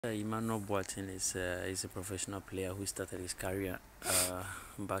Emmanuel Boateng is a professional player who started his career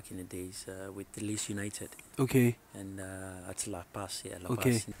back in the days with Leeds United. Okay. And at La Paz, yeah, La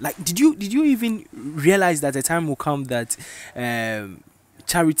Okay. Paz. Like, did you even realize that the time will come that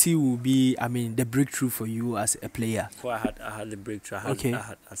charity will be, the breakthrough for you as a player? Well, I had the breakthrough.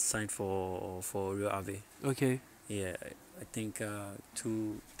 I signed for Real Ave. Okay. Yeah, I think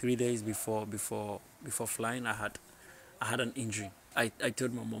 3 days before flying, I had an injury. I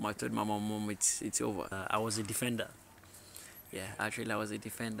told my mom, it's over. I was a defender. Yeah, actually I was a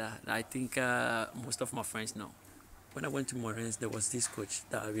defender. I think most of my friends know. When I went to Morenz, there was this coach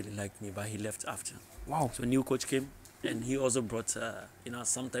that really liked me, but he left after. Wow. So a new coach came, and he also brought,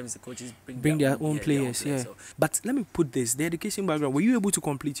 sometimes the coaches Bring their own players, yeah. So But let me put this: the education background. Were you able to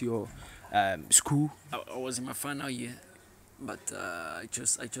complete your school? I was in my final year, but I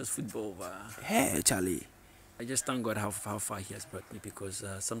chose football over. Hey, Charlie. I just thank God how far He has brought me, because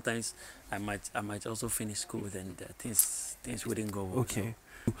sometimes I might also finish school, then things wouldn't go well. Okay.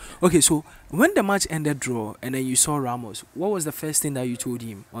 Okay, so when the match ended draw and then you saw Ramos, what was the first thing that you told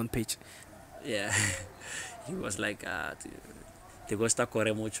him on pitch? Yeah, he was like, "Te gusta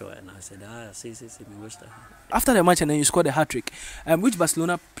correr mucho," and I said, sí, me gusta. After the match and then you scored a hat-trick, which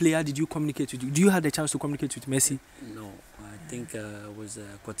Barcelona player did you communicate with? Do you have the chance to communicate with Messi? No, I think it was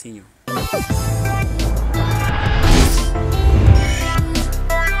Coutinho.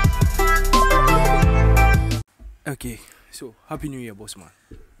 Okay, so Happy New Year, boss man.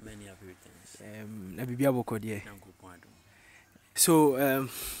 Many happy returns. So,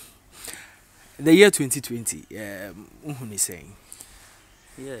 the year 2020, saying.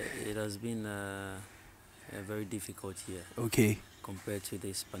 Yeah, it has been a very difficult year. Okay. Compared to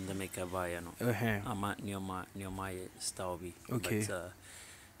this pandemic, I'm at near my style. Okay. But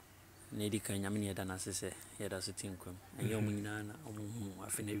Nedi Kanyamini Danase, that's a tinkum. And Yomina,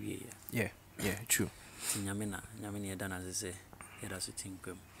 yeah, true. Yamina Danase, that's a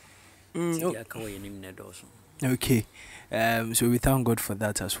tinkum. Okay, so we thank God for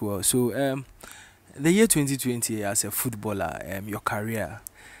that as well. So, the year 2020 as a footballer, your career,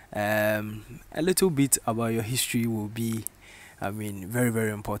 a little bit about your history will be, very,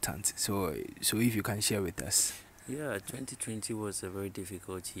 very important. So if you can share with us. Yeah, 2020 was a very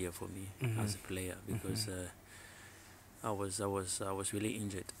difficult year for me as a player, because I was really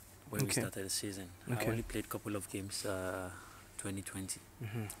injured when we started the season. I only played a couple of games 2020,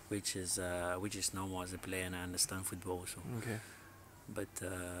 which is normal as a player, and I understand football also. Okay. But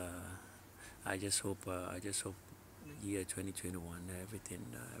I just hope year 2021 everything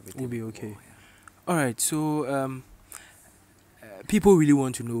will be okay. Go, yeah. All right. So people really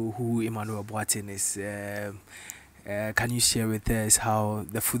want to know who Emmanuel Boateng is. Can you share with us how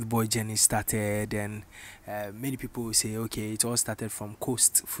the football journey started? And many people will say, okay, it all started from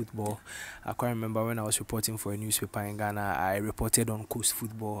Coast Football. I quite remember when I was reporting for a newspaper in Ghana, I reported on Coast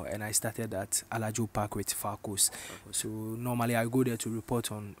Football, and I started at Alajo Park with Far Coast. So normally I go there to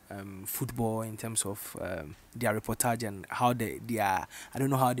report on football in terms of their reportage and how I don't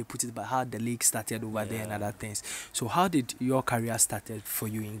know how they put it, but how the league started over there and other things. So how did your career started for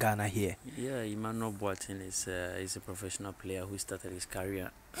you in Ghana here? Yeah, Emmanuel Boateng is a professional player who started his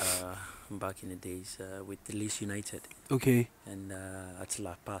career back in the days with Leeds United. Okay. And at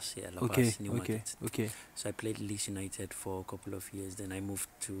La Paz, yeah, La Paz, New Market. Okay. So I played Leeds United for a couple of years. Then I moved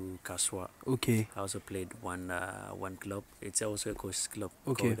to Kaswa. Okay. I also played one club. It's also a coast club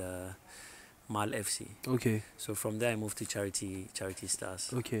called Mal FC. Okay. So from there I moved to Charity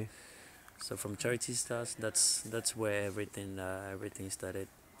Stars. Okay. So from Charity Stars, that's where everything started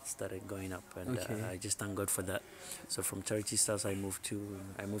going up, and I just thank God for that. So from Charity Stars, I moved to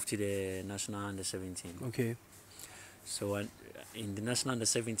the National Under 17. Okay. So in the National Under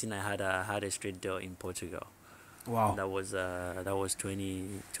 17, I had a straight deal in Portugal. Wow. That was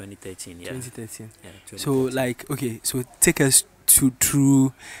 2013. Yeah. 2013. Yeah. 2013. So so take us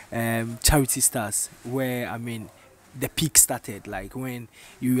through Charity Stars, where the peak started, like when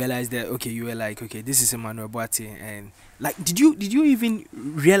you realized that you were like, okay, this is Emmanuel Boateng, and like did you even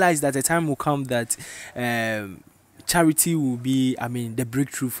realize that the time will come that charity will be the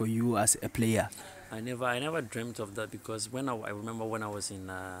breakthrough for you as a player? I never dreamt of that, because I remember when I was in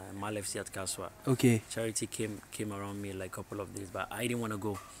Mal FC at Kaswa. Okay. Charity came around me like a couple of days, but I didn't want to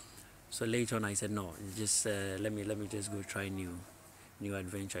go. So later on I said no, just let me just go try new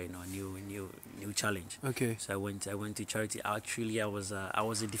adventure, new challenge. Okay. So I went to Charity. Actually, I was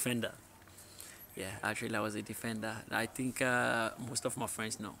a defender. Yeah, actually I was a defender. I think most of my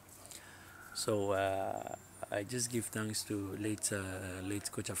friends know. So I just give thanks to late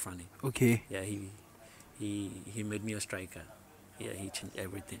Coach Afrani. Okay. Yeah, he made me a striker. Yeah, he changed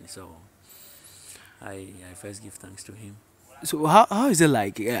everything. So I first give thanks to him. So how is it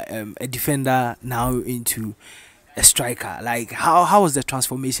like a defender now into a striker? Like how was the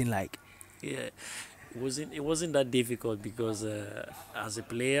transformation like? Yeah, it wasn't that difficult because as a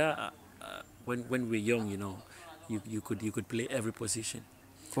player, when we're young, you could play every position.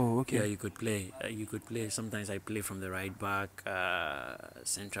 Oh, Yeah, okay. you could play. You could play. Sometimes I play from the right back,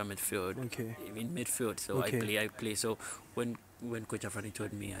 central midfield, Okay. even midfield. So I Okay. play. I play. So when Coach Afani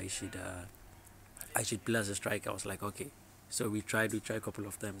told me I should play as a striker, I was like, okay. So we tried. We tried a couple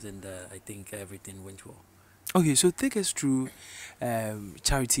of times, and I think everything went well. Okay, so take us through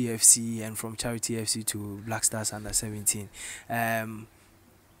Charity FC and from Charity FC to Black Stars under 17. Um,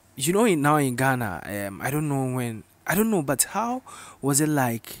 now in Ghana, I don't know, but how was it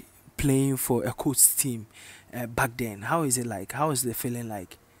like playing for a coach team back then? How is it like? How is the feeling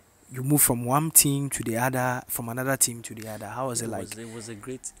like? You move from one team to the other, from another team to the other. How was Yeah, it it like?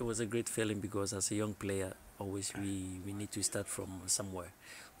 was a great feeling because as a young player, always we need to start from somewhere.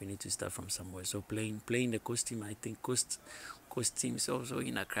 We need to start from somewhere. So playing the coast team, I think coast teams also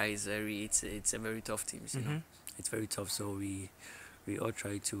in Accra is it's a very tough teams. Mm-hmm. It's very tough. So we all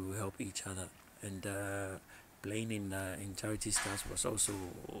try to help each other, and playing in charity stars was also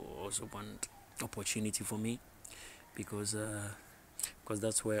one opportunity for me because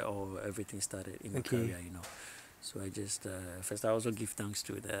that's where everything started in my Okay. career. So I just first I also give thanks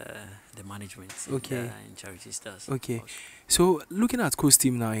to the management Okay. in Charity Stars. Okay. Also. So looking at coast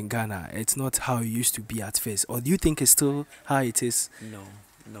team now in Ghana, it's not how it used to be at first, or do you think it's still how it is?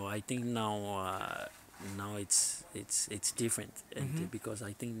 No, I think now it's different, and Mm-hmm. because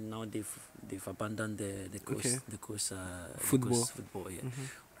I think now they've abandoned the coast Okay. the coast Football. football, yeah, Mm-hmm.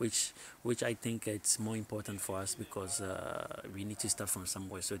 which I think it's more important for us because we need to start from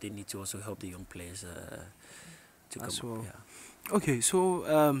somewhere, so they need to also help the young players to come As up. well. Yeah. Okay,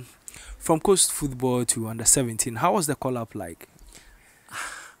 so from coast football to under 17, how was the call up like?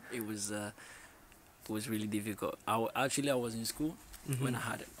 It was really difficult. Actually I was in school when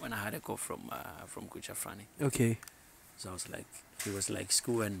I had a call from Coach Afrani. Okay, So I was like, it was like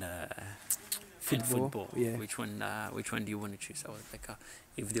school and football. football. Yeah. Which one do you want to choose? I was like,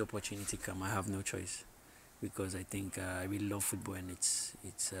 if the opportunity come, I have no choice because I think I really love football and it's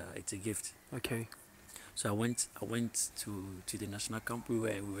a gift. Okay. So I went to the national camp. We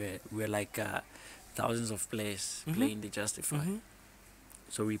were like thousands of players Mhm. playing the Justify. Mm-hmm.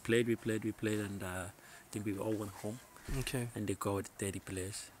 So we played, and I think we all went home. Okay. And they called 30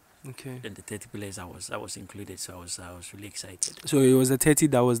 players. Okay. And the 30 players I was included, so I was really excited. So it was the 30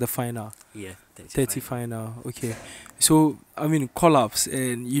 that was the final. Yeah, 30 final. Okay. So I mean call ups,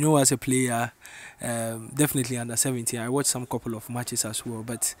 and as a player, definitely under 17. I watched some couple of matches as well,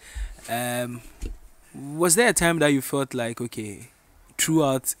 but was there a time that you felt like, okay,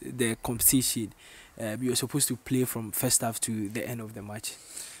 throughout the competition, you were supposed to play from first half to the end of the match?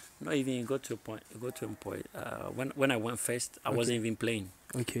 Not even it got to a point. When I went first, I Okay. wasn't even playing.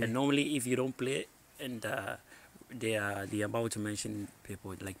 Okay. And normally, if you don't play, and they are about to mention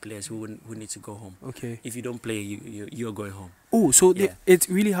people like players who need to go home. Okay. If you don't play, you're going home. Oh, so Yeah. it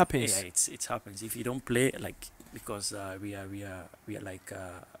really happens. Yeah, it happens. If you don't play, like because we are like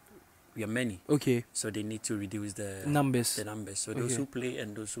we are many, Okay. so they need to reduce the Numbers. So those Okay. who play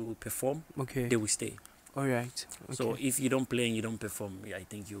and those who perform, Okay. they will stay. All right. Okay. So if you don't play and you don't perform, yeah, I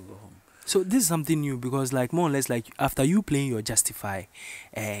think you'll go home. So this is something new because, like, more or less, like after you playing your Justify,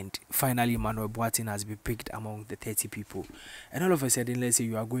 and finally Emmanuel Boateng has been picked among the 30 people, and all of a sudden, let's say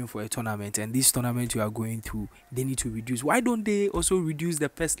you are going for a tournament, and this tournament you are going to, they need to reduce. Why don't they also reduce the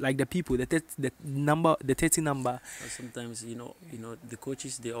the people, the 30 number? Sometimes the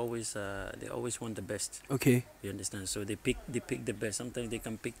coaches they always want the best. Okay. You understand? So they pick the best. Sometimes they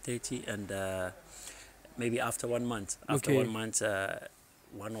can pick 30 and maybe after 1 month. After Okay. 1 month.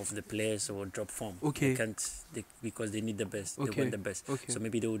 One of the players will drop form. Okay. They can't because they need the best. Okay. They want the best. Okay. So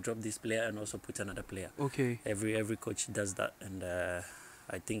maybe they will drop this player and also put another player. Okay. Every coach does that, and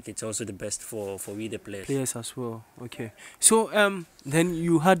I think it's also the best for we the players. Players as well. Okay. So then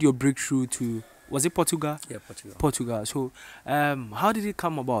you had your breakthrough to, was it Portugal? Yeah, Portugal. Portugal. So how did it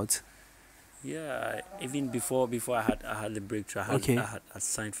come about? Yeah, even before I had the breakthrough, Okay. I had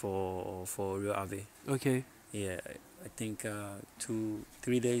signed for Real Ave. Okay. Yeah, I think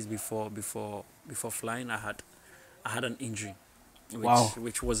 2-3 days before flying, I had an injury, Wow.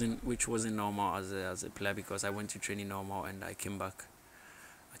 which wasn't normal as a player because I went to training normal and I came back.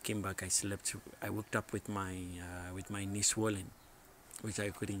 I slept. I woke up with my knee swollen, which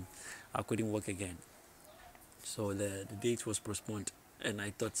I couldn't walk again. So the date was postponed, and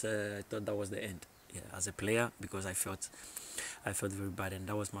I thought that was the end. Yeah, as a player because I felt I felt very bad, and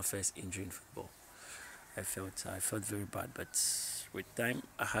that was my first injury in football. I felt very bad, but with time,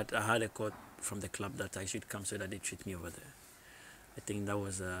 I had a call from the club that I should come so that they treat me over there. I think that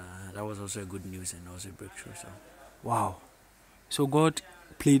was also a good news and also a breakthrough. So Wow. So God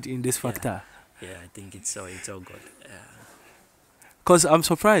played in this factor. yeah, I think it's all good. Because I'm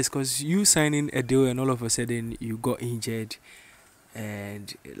surprised, because you signing a deal and all of a sudden you got injured.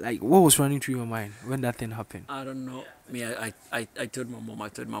 And like, what was running through your mind when that thing happened? I don't know. Me, I told my mom. I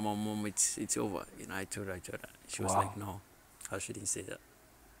told my mom, it's over. You know, I told her. She was like, no, I shouldn't say that.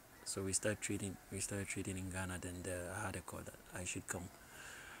 So we started treating in Ghana. Then I had a call that I should come,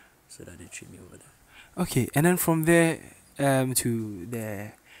 so that they treat me over there. Okay, and then from there, to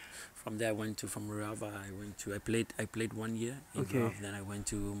the. From there, from Rava. I played 1 year in Rava. Then I went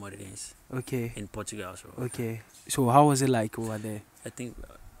to Moreirense. Okay. In Portugal also. Okay. So how was it like over there? I think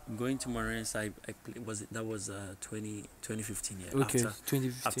going to Moreirense, that was 2015. Yeah. Okay.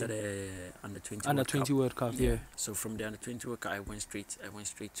 2015. After the under 20 Under 20 World Cup. Yeah. So from the under 20 World Cup, I went straight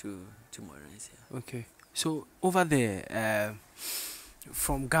to Moreirense. Yeah. Okay. So over there,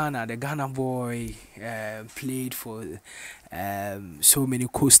 from Ghana, the Ghana boy played for so many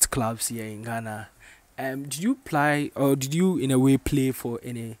coast clubs here in Ghana. Did you play, or did you in a way play for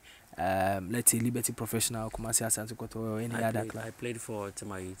any, let's say, Liberty Professional, Kumasi Asante Kotoko, or any other club? I played for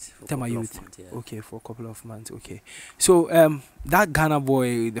Tema Youth. Tema Youth. Months, yeah. Okay, for a couple of months. Okay. So that Ghana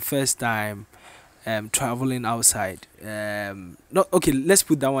boy, the first time traveling outside, not okay. Let's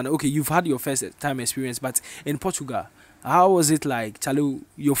put that one. Okay, you've had your first time experience, but in Portugal. How was it like, Charlie?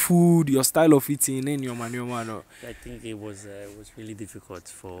 Your food, your style of eating, and your man? I think it was really difficult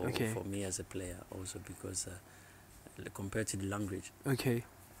for me as a player, also because compared to the language. Okay.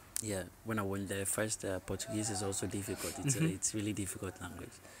 Yeah, when I went there first, Portuguese is also difficult. It's really difficult language,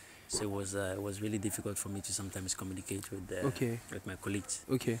 so it was really difficult for me to sometimes communicate with with my colleagues.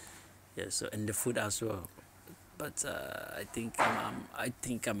 Okay. Yeah. So, and the food as well. But I think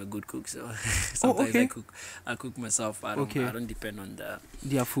I'm a good cook, so sometimes I cook myself. I don't depend on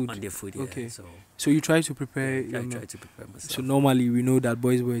their food. Yeah. Okay. So you try to prepare. I try to prepare myself. So normally we know that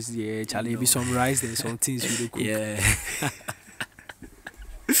boys, yeah, Charlie, be some rice and some things you cook. Yeah.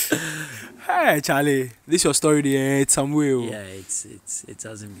 Hey Charlie, this your story there. It's some way. Yeah, it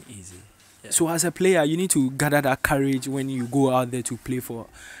hasn't been easy. Yeah. So as a player, you need to gather that courage when you go out there to play for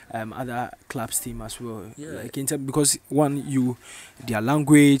other clubs team as well. Yeah. Like because their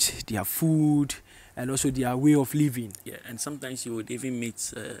language, their food, and also their way of living. Yeah, and sometimes you would even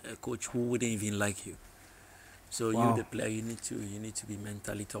meet a coach who wouldn't even like you. So Wow. you, the player, you need to be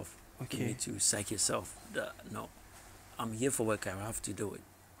mentally tough. Okay. You need to psych yourself. No, I'm here for work. I have to do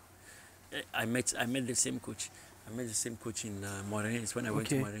it. I met the same coach. I met the same coach in Moreirense when I went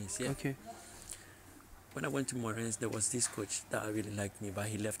to Moreirense. Yeah. Okay. When I went to Moreirense, there was this coach that really liked me, but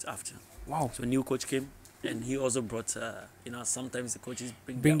he left after. Wow. So a new coach came, and he also brought. Sometimes the coaches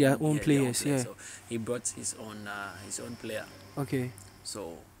bring their own players. Yeah. So he brought his own player. Okay.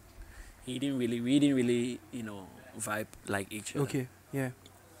 So we didn't really, vibe like each other. Okay. Yeah.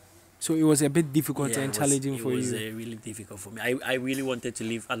 So it was a bit difficult and challenging for you. It was really difficult for me. I really wanted to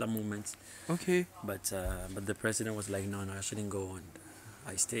leave other moments. Okay. But the president was like, no, I shouldn't go on.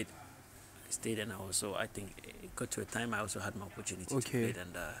 I stayed, and I think it got to a time I also had my opportunity to play,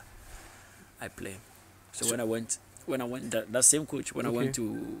 and I played. So when I went, that same coach, when I went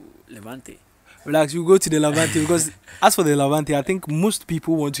to Levante. Relax, you go to the Levante because as for the Levante, I think most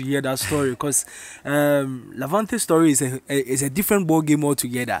people want to hear that story because Levante story is a different ball game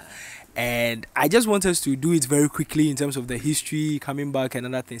altogether. And I just want us to do it very quickly in terms of the history, coming back and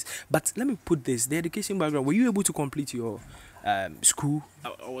other things. But let me put this, the education background, were you able to complete your school?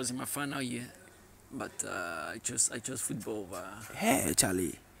 I was in my final year, but I chose football over. Hey,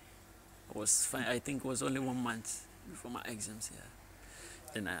 Charlie. I was fine. I think it was only 1 month before my exams, yeah.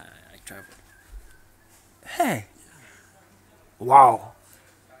 Then I traveled. Hey. Wow.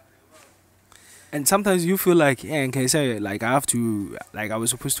 And sometimes you feel like, can I say, like, I was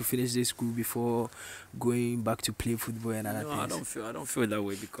supposed to finish this school before going back to play football and other things. I don't feel that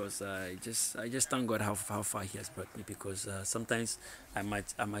way because I just thank God how far He has brought me, because sometimes I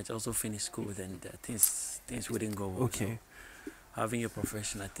might also finish school and things wouldn't go well. Okay. So having a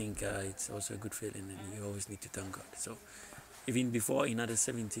profession, I think it's also a good feeling, and you always need to thank God. So even before in under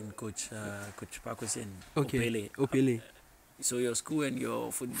 17, Coach Paco and Opele. So your school and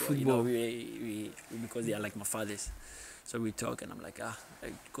your football. We because they are like my fathers. So we talk, and I'm like,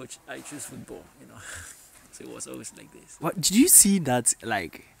 Coach, I choose football. So it was always like this. What did you see that,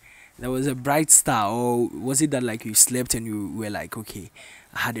 like, there was a bright star, or was it that like you slept and you were like, okay,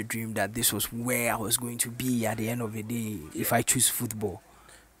 I had a dream that this was where I was going to be at the end of the day if I choose football?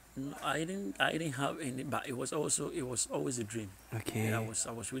 No, I didn't have any, but it was always a dream. Okay. Yeah,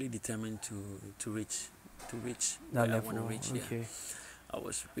 I was really determined to reach That where I want level. to reach. Okay. Yeah, I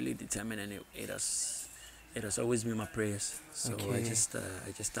was really determined, and it has always been my prayers. So Okay. I just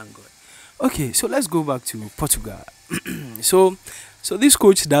thank God. Okay, so let's go back to Portugal. so this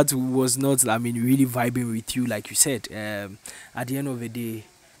coach that was not, I mean, really vibing with you, like you said, at the end of the day,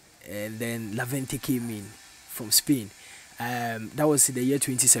 then Levante came in from Spain. That was in the year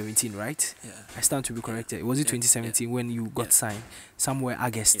 2017, right? Yeah. I stand to be corrected. Was it Yeah. 2017 when you got Yeah. signed? Somewhere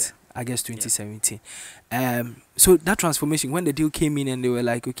August, Yeah. August 2017. So that transformation, when the deal came in and they were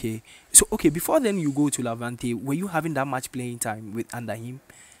like, okay, so okay, before then you go to Levante, were you having that much playing time with under him?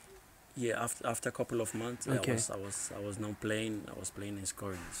 Yeah, after a couple of months, Okay. I was now playing. I was playing and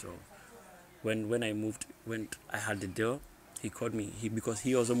scoring. So when I moved, when I had the deal, he called me. Because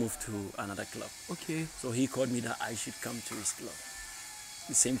he also moved to another club. Okay. So he called me that I should come to his club.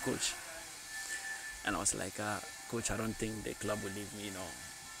 The same coach. And I was like, Coach, I don't think the club will leave me, you know.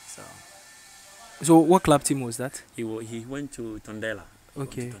 So what club team was that? He went to Tondela.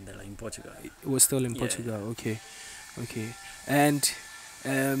 Okay. Went to Tondela in Portugal. It was still in Yeah. Portugal. Okay. And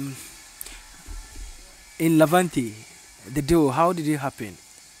in Levante, the deal, how did it happen?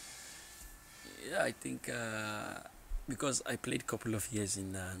 Yeah, I think because I played a couple of years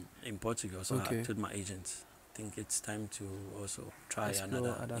in Portugal, so Okay. I told my agent, I think it's time to also try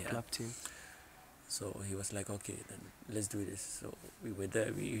Explore another yeah. club team. So he was like, okay, then let's do this. So we were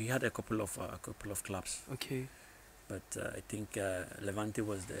there. We had a couple of clubs, Okay. but I think Levante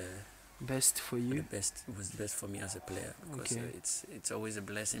was the Best for you? best. It was the best for me as a player because Okay. it's always a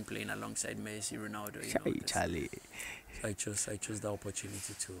blessing playing alongside Messi, Ronaldo. You know, Chai, Charlie. I chose the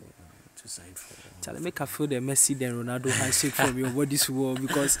opportunity to sign for. Charlie, make I feel the Messi then Ronaldo handshake from your body swell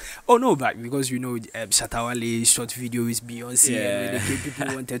because because you know Shatawale short video with Beyonce and when they came,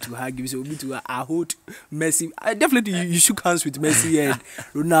 people wanted to hug him, so me too. I hold Messi. Definitely you shook hands with Messi and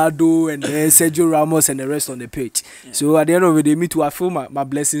Ronaldo and Sergio Ramos and the rest on the pitch. Yeah. So at the end of the day, me too. I feel my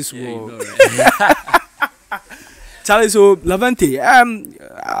blessings Yeah, you were. know, right? Charlie, so Levante,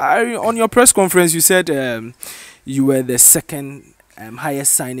 on your press conference, you said you were the second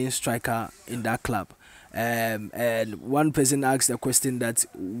highest signing striker in that club. And one person asked the question that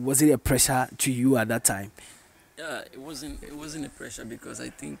was it a pressure to you at that time? Yeah, it wasn't a pressure because I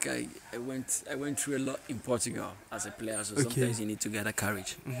think I went through a lot in Portugal as a player. So Okay. sometimes you need to get a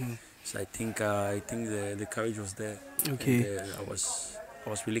courage. Mm-hmm. So I think the courage was there. Okay. And, I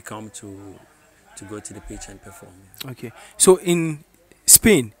was really calm to go to the pitch and perform. Yeah. Okay. So in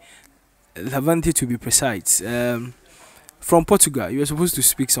Spain, Levante to be precise, from Portugal, you were supposed to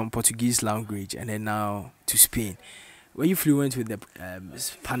speak some Portuguese language, and then now to Spain. Were you fluent with the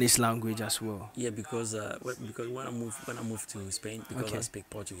Spanish language as well? Yeah, because when I moved to Spain, because Okay. I speak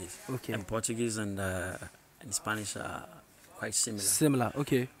Portuguese. Okay. And Portuguese and Spanish are quite similar. Similar.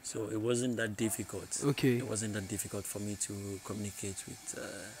 Okay. So it wasn't that difficult. Okay. It wasn't that difficult for me to communicate with.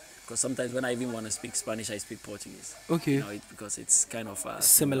 Because sometimes when I even want to speak Spanish, I speak Portuguese. Okay. You know, because it's kind of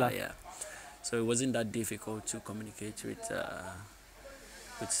Similar. Yeah. So it wasn't that difficult to communicate with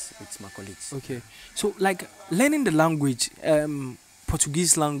my colleagues. Okay. So like learning the language,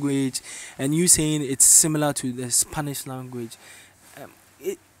 Portuguese language, and you saying it's similar to the Spanish language.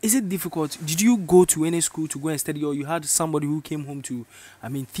 Is it difficult? Did you go to any school to go and study, or you had somebody who came home to,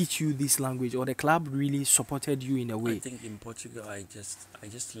 teach you this language, or the club really supported you in a way? I think in Portugal, I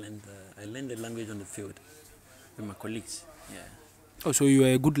just learned the language on the field with my colleagues. Yeah. Oh, so you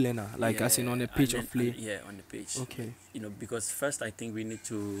are a good learner, like Yeah, as in on the pitch of play. Yeah, on the pitch. Okay. You know, because first I think we need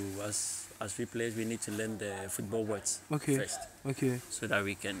to, as we players, we need to learn the football words Okay. first, Okay. so that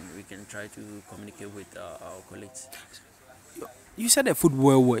we can try to communicate with our colleagues. You said the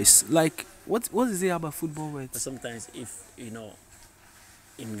football words. Like what is it about football But words? sometimes, if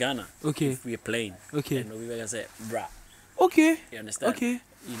in Ghana, Okay. if we are playing, Okay. we can say "brah." Okay. You understand? Okay.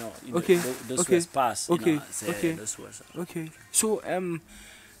 You know, Okay. those Okay. words pass. Okay. Say Okay. those words. Okay. So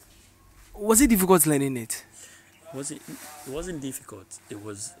was it difficult learning it? It wasn't difficult. It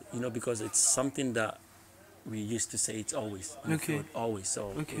was, because it's something that we used to say it always. on the Okay. field, always.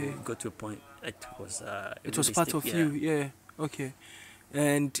 So Okay. it got to a point it was. It was part of yeah. you, yeah. Okay.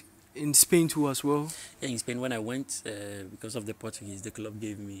 And in Spain too as well. Yeah, in Spain when I went, because of the Portuguese, the club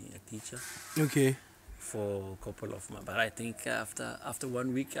gave me a teacher Okay. for a couple of months. But I think after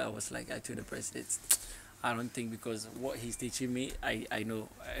 1 week, I was like, I told the president, I don't think, because what he's teaching me, I know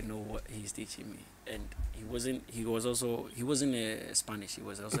what he's teaching me, and he wasn't a Spanish. He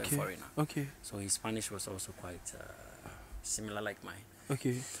was also a foreigner. Okay. So his Spanish was also quite similar like mine.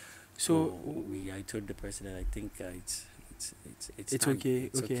 Okay. So I told the president, I think it's time. okay.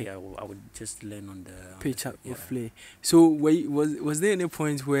 It's okay. I would just learn on the Pitch up yeah. of play. So was there any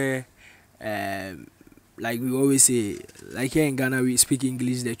point where like we always say, like here in Ghana we speak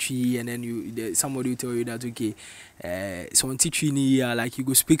English the tree, and then somebody will tell you that okay, some tree near, like you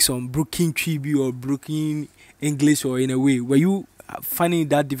go speak some broken tree or broken English, or in a way. Were you finding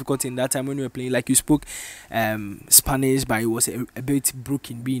that difficult in that time when you were playing? Like you spoke Spanish, but it was a bit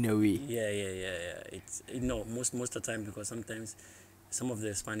broken, being a way. Yeah. It's most of the time, because sometimes some of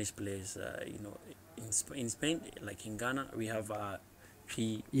the Spanish players, in Spain, like in Ghana, we have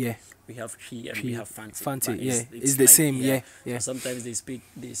tree. Yeah. We have tree and we have fancy. Fancy, yeah. It's the like, same, yeah. Sometimes they speak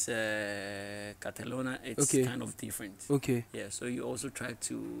this Catalona. It's kind of different. Okay. Yeah. So you also try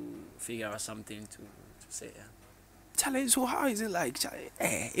to figure out something to say. Yeah. Charlie, so how is it like? Charlie,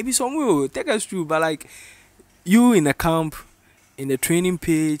 it be somewhere. Take us through, but like you in a camp, in the training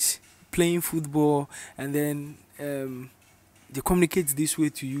page, playing football, and then they communicate this way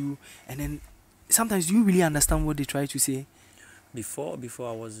to you, and then sometimes do you really understand what they try to say? Before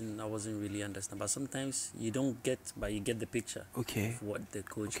I wasn't really understand, but sometimes you don't get, but you get the picture. Okay. Of what the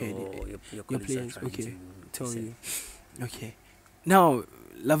coach Okay, or your colleagues players, are trying okay, to tell say. you. Okay. Now,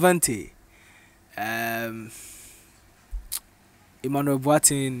 Levante, Emmanuel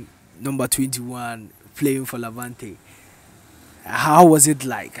Boateng, number 21, playing for Levante. How was it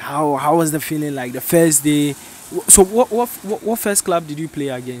like? How was the feeling like the first day? So what first club did you play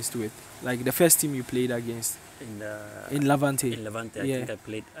against with? Like the first team you played against? In Levante. In Levante, I think I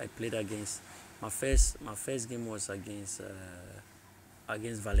played against my first game was against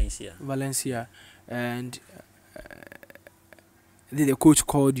Valencia. Valencia, and the coach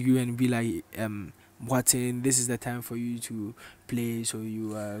called you and be like, Boateng, this is the time for you to play. So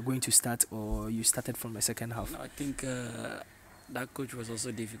you are going to start, or you started from the second half? No, I think that coach was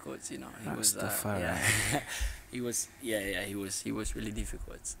also difficult. He was he was really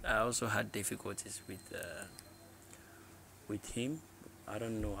difficult. I also had difficulties with him. I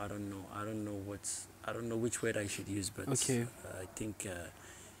don't know which word I should use, but okay. I think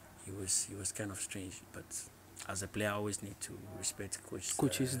he was kind of strange. But as a player, I always need to respect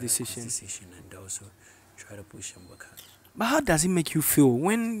coach's decision and also try to push and work hard. But how does it make you feel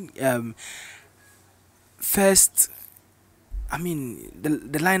when first, I mean,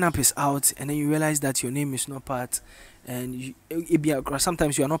 the lineup is out, and then you realize that your name is not part, and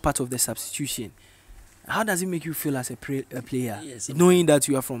sometimes you are not part of the substitution? How does it make you feel as a player, knowing that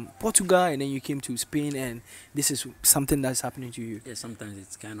you are from Portugal and then you came to Spain, and this is something that's happening to you? Yeah, sometimes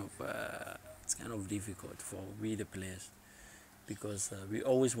it's kind of difficult for we the players, because we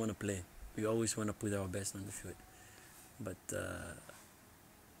always want to play, we always want to put our best on the field, but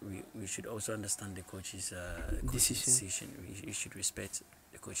we should also understand the coach's decision. We should respect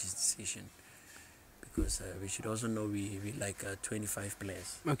the coach's decision, because we should also know we like 25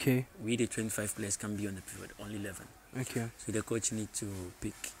 players. Okay. We the 25 players can be on the field, only 11. Okay. So the coach need to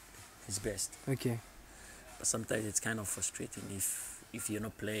pick his best. Okay. But sometimes it's kind of frustrating if you're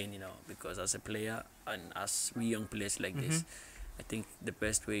not playing, because as a player and as we young players like this, I think the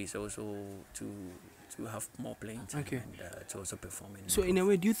best way is also to have more playing time, and to also perform. So in a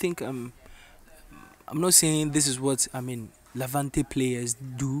way, do you think I'm not saying this is what Levante players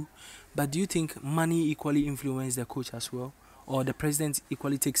do, but do you think money equally influences the coach as well, or the president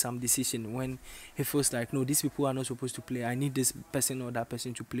equally takes some decision when he feels like, no, these people are not supposed to play, I need this person or that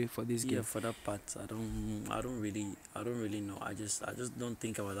person to play for this game? Yeah, for that part, I don't really know. I just don't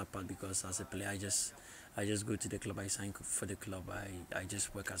think about that part, because as a player, I just go to the club, I sign for the club, I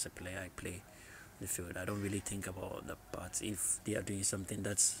just work as a player, I play the field. I don't really think about the parts. If they are doing something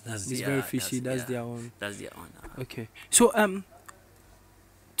that's very fishy, that's their own. That's their own. Okay. So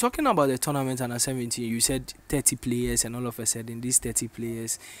talking about the tournament under 17, you said 30 players, and all of a sudden these 30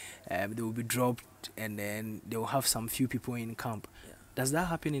 players they will be dropped, and then they will have some few people in camp. Yeah. Does that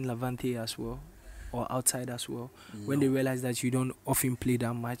happen in Levante as well, or outside as well, when they realize that you don't often play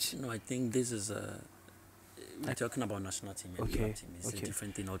that much? No, I think this is we're talking about national team and club team. It's a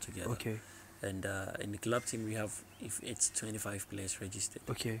different thing altogether. Okay. And in the club team, we have, if it's 25 players registered.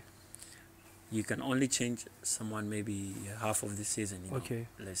 Okay. You can only change someone maybe half of the season. Okay.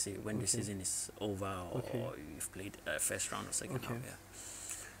 Let's say when the season is over, or you've played first round or second round. Yeah.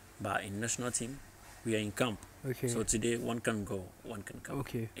 But in national team, we are in camp. Okay. So today one can go, one can come.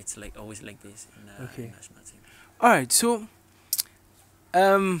 Okay. It's like always like this in national team. All right. So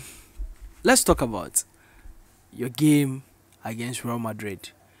let's talk about your game against Real Madrid,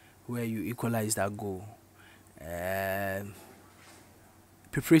 where you equalized that goal.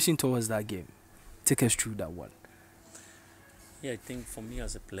 Preparation towards that game. Take us through that one. Yeah, I think for me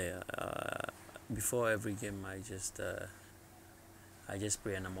as a player, before every game, I just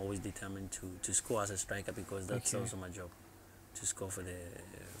pray, and I'm always determined to score as a striker, because that's also my job, to score for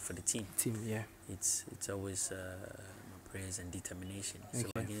the team. Yeah. It's always my prayers and determination. So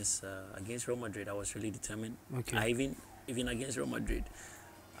against Real Madrid, I was really determined. I even against Real Madrid,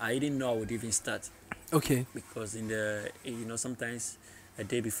 I didn't know I would even start. Because in the sometimes a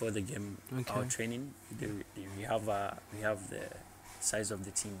day before the game, our training, we have the size of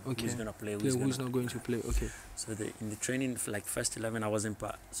the team, who's gonna play, who's not going to play. So in the training, like first 11, I wasn't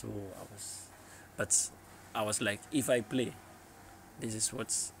part. So I was like, if I play, this is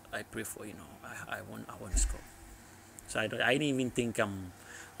what I pray for. I want to score. So I didn't even think I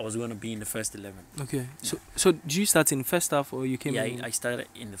was gonna be in the first 11. So did you start in first half, or you came? Yeah, I started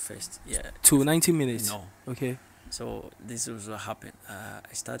in the first. Yeah. To 90 minutes. No. So this was what happened.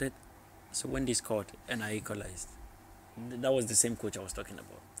 I started. So when they scored and I equalized, that was the same coach I was talking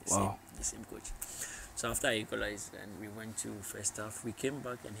about. The same coach. So after I equalized and we went to first half, we came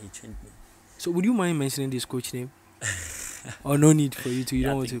back and he changed me. So would you mind mentioning this coach name? Or no need for you to? You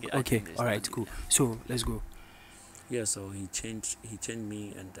don't want to? Okay. All right. Cool. So let's go. Yeah. So he changed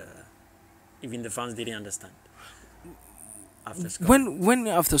me, and even the fans didn't understand. After scoring. When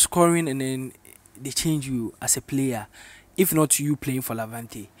after scoring and then they change you as a player, if not you playing for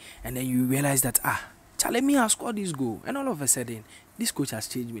Levante, and then you realize that Charlie, me has scored this goal, and all of a sudden this coach has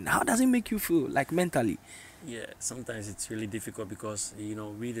changed me. How does it make you feel, like mentally? Yeah, sometimes it's really difficult, because we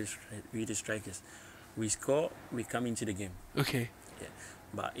the strikers, we score, we come into the game. Yeah,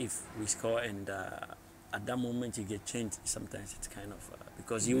 but if we score and at that moment you get changed, sometimes it's kind of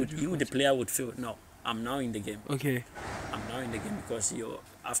because you the player would feel, no, I'm now in the game. I'm now in the game, because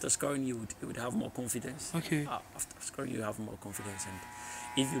after scoring you would have more confidence. After scoring you have more confidence, and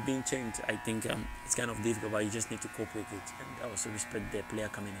if you're being changed, I think it's kind of difficult, but you just need to cope with it and also respect the player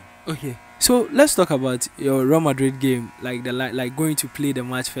coming in. So let's talk about your Real Madrid game, like like going to play the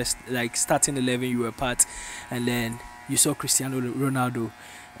match first, like starting 11, you were part, and then you saw Cristiano Ronaldo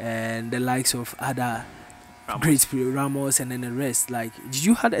and the likes of other great Ramos and then the rest. Like, did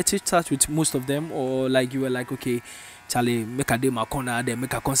you had a chat with most of them, or like you were like, okay, Charlie, make a day my corner, then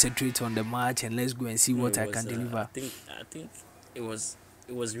make a concentrate on the match and let's go and see what I can deliver? I think it was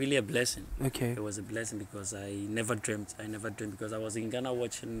really a blessing. It was a blessing, because I never dreamt, because I was in Ghana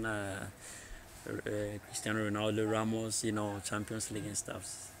watching Cristiano Ronaldo, Ramos, Champions League and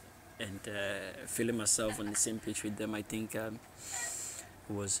stuff, and feeling myself on the same pitch with them. I think it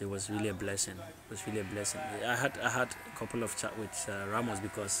was really a blessing. I had a couple of chat with Ramos,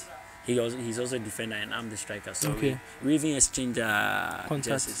 because he's also a defender and I'm the striker. So we even exchange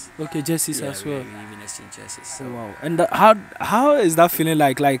jerseys. Jerseys as well. We even exchange jerseys. So. Wow. And how is that feeling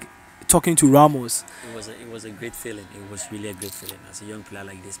like talking to Ramos? It was a great feeling. It was really a great feeling as a young player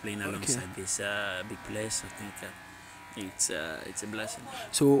like this, playing alongside these big players. I think it's a blessing.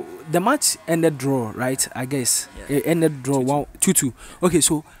 So the match ended draw, right? I guess it ended draw 2-2. Okay,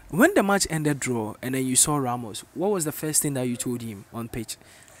 so when the match ended draw and then you saw Ramos, what was the first thing that you told him on pitch?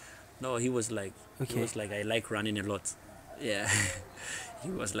 No, he was like, I like running a lot. Yeah,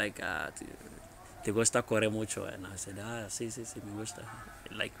 he was like, te gusta correr mucho, and I said, sí, me gusta.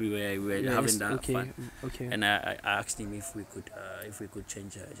 Like we were having that fun. And I asked him if we could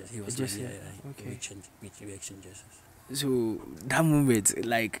change jerseys. He was like, we exchange jerseys. So that moment,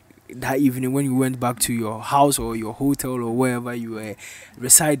 like that evening when you went back to your house or your hotel or wherever you were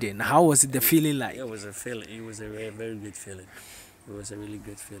residing, how was it, the feeling like? It was a feeling. It was a very, very good feeling. It was a really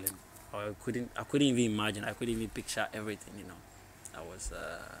great feeling. I couldn't even imagine. I couldn't even picture everything. I was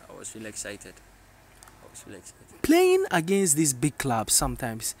really excited. Playing against these big clubs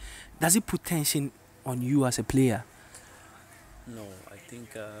sometimes, does it put tension on you as a player? No, I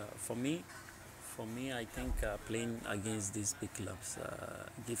think for me, I think playing against these big clubs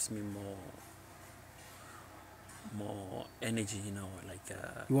gives me more energy, like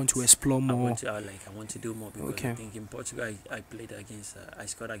you want to explore more. I want to do more, because I think in Portugal I played against I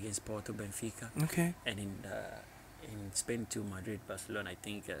scored against Porto, Benfica, and in Spain to Madrid, Barcelona. I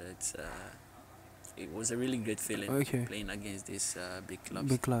think it was a really great feeling playing against these big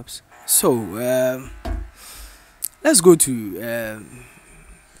clubs. So let's go to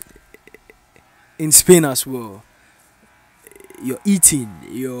in Spain as well. Your eating,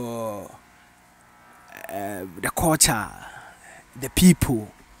 the culture, the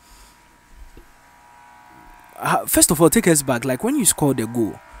people. First of all, take us back. Like when you scored the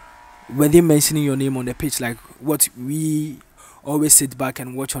goal, were they mentioning your name on the pitch like what we always sit back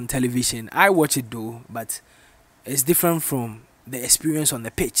and watch on television? I watch it though, but it's different from the experience on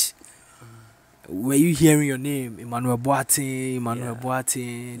the pitch. Were you hearing your name, Emmanuel Boateng, Emmanuel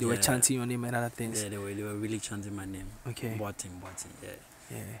Boateng? They were chanting your name and other things. Yeah, they were really chanting my name. Okay. Boateng,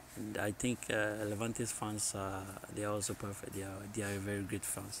 yeah. And I think Levante's fans, they are also perfect. They are very great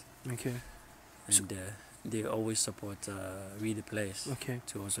fans. Okay. And they always support we the players. Okay.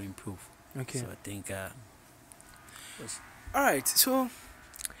 To also improve. Okay. So I think. All right. So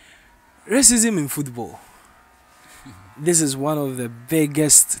racism in football. This is one of the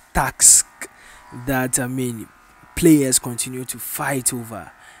biggest tasks that players continue to fight over,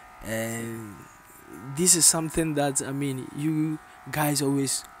 and this is something that you guys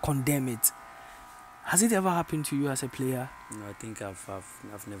always condemn it. Has it ever happened to you as a player? No, I think I've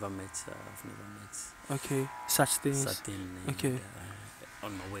never met. Okay, such things. Okay.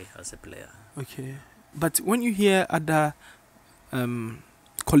 On my way as a player. Okay, but when you hear other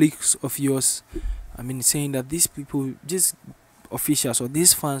colleagues of yours, saying that these people, just officials or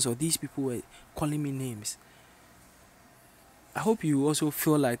these fans or these people were calling me names, I hope you also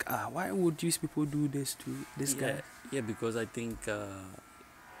feel like, why would these people do this to this guy? Yeah, because I think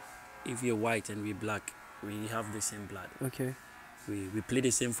if you're white and we're black, we have the same blood. Okay. We play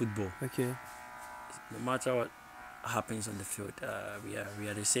the same football. Okay. No matter what happens on the field, we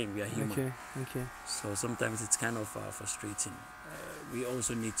are the same. We are human. Okay. So sometimes it's kind of frustrating. We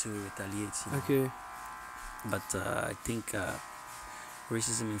also need to retaliate. Okay. But I think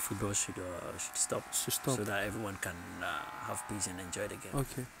racism in football should stop. So that everyone can have peace and enjoy the game.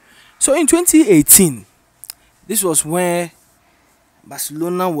 Okay. So in 2018, this was where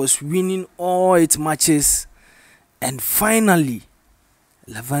Barcelona was winning all its matches, and finally,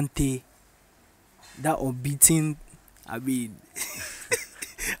 Levante, that unbeaten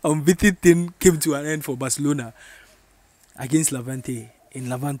thing came to an end for Barcelona against Levante in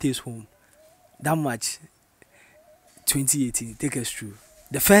Levante's home. That match, 2018, take us through.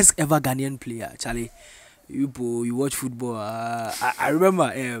 The first ever Ghanaian player, Charlie. You watch football. I remember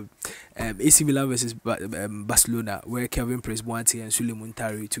AC Milan versus Barcelona, where Kevin Boateng and Suleiman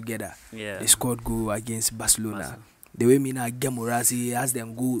Tari together. Yeah. They scored goal against Barcelona. The way Mina Gemorazi as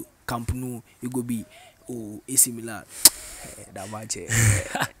them go Camp Nou, you go be AC Milan. That match.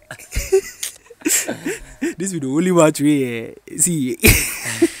 This is the only match we see.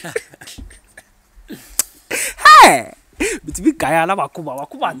 Hey.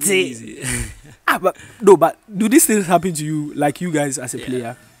 But do these things happen to you, like you guys as a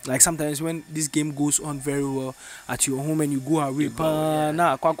player? Like sometimes when this game goes on very well at your home and you go away, it's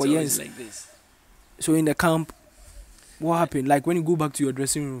always like this. So in the camp, what happened? Like when you go back to your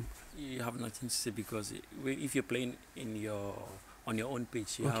dressing room, you have nothing to say, because if you're playing on your own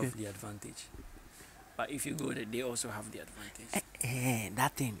pitch, you have the advantage. But if you go there, they also have the advantage.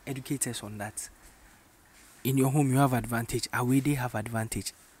 That thing, educate us on that. In your home, you have advantage. Away, they have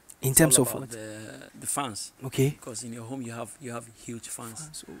advantage. In terms of what? The fans. Okay. Because in your home, you have huge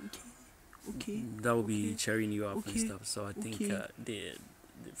fans. Okay. That will be cheering you up and stuff. So I think the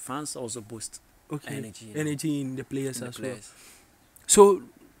fans also boost energy. Energy in the players as well. So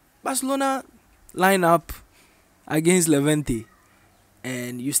Barcelona line up against Levante,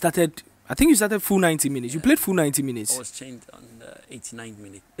 and you started. I think you started full 90 minutes. You played full 90 minutes. I was changed on the 89th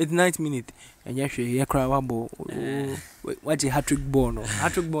minute. 89th minute. And you cry one ball. What's a Hattrick ball?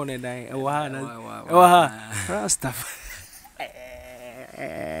 Hattrick ball and I. Stuff.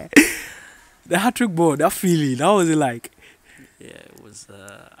 The Hattrick ball, that feeling, that was like. Yeah, it was.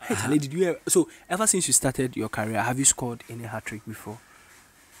 Hey, Charlie, did you so ever since you started your career, have you scored any Hattrick before?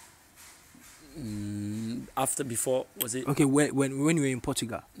 Before, was it? Okay, when you were in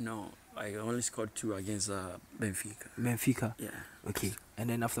Portugal? No. I only scored 2 against Benfica. Benfica? Yeah. Okay. And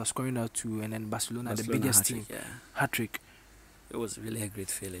then after scoring out 2, and then Barcelona the biggest team. Yeah. Hattrick. It was really a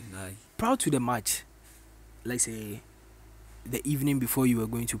great feeling. Proud to the match, like say, the evening before you were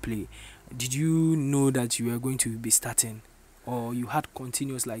going to play, did you know that you were going to be starting? Or you had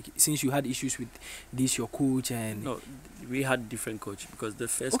continuous, like, since you had issues with your coach and... No, we had different coach, because the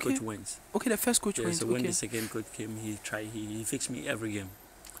first coach went. Okay, the first coach went. So when the second coach came, he fixed me every game.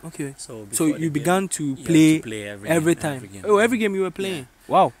 Okay. So you began to play every time. Every game you were playing. Yeah.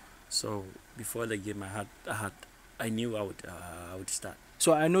 Wow. So before the game, I knew I would start.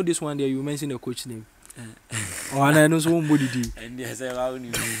 So I know this one there. You mentioned the coach name. And I know somebody did. And yes, I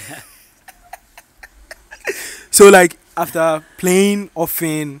knew. So like after playing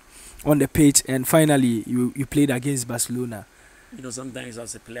often on the pitch, and finally you played against Barcelona, You know, sometimes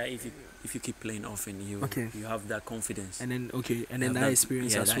as a player, if you keep playing often, you have that confidence. And then that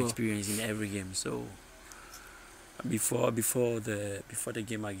experience as that well. experience in every game. So before the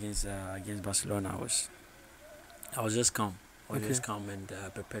game against Barcelona, I was just calm. I was just calm and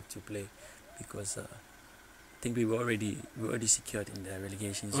prepared to play, because I think we were already secured in the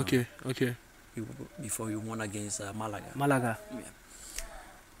relegation zone. Before we won against Malaga. Yeah.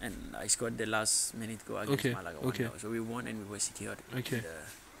 And I scored the last minute goal against Malaga. So we won and we were secured. And,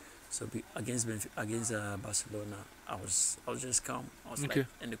 so against Barcelona, I was just calm. I was like,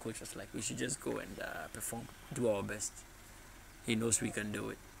 and the coach was like, we should just go and perform, do our best. He knows we can do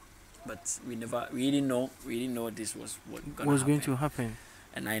it, but we didn't know this was going to happen.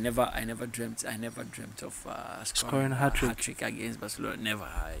 And I never dreamt of scoring a hat-trick against Barcelona. Never.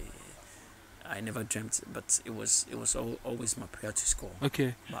 I never dreamt, but it was always my prayer to score.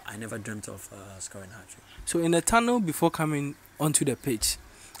 But I never dreamt of scoring a hat-trick. So in the tunnel before coming onto the pitch,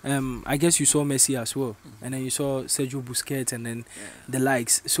 I guess you saw Messi as well, and then you saw Sergio Busquets and then the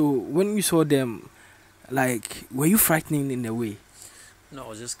likes. So when you saw them, like, were you frightened in a way? No, I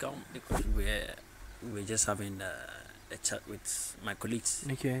was just calm, because we were just having a chat with my colleagues,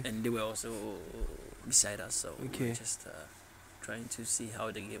 and they were also beside us. So we were just trying to see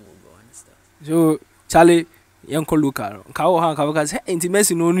how the game will go and stuff. So Charlie, young Luka, say, "Ain't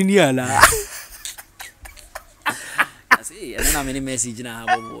Messi no niala." I say, I don't have any message now,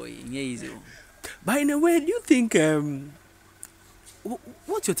 boy. But in a way, do you think?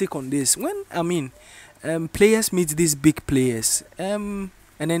 What's your take on this? When players meet these big players, and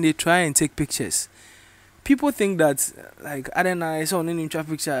then they try and take pictures. People think that, like, I don't know, I saw an intra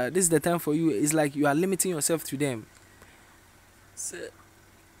picture. This is the time for you. It's like you are limiting yourself to them. So,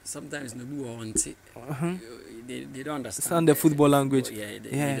 sometimes they don't understand the football language. They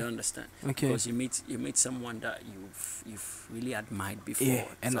don't understand. Because you meet someone that you've really admired before,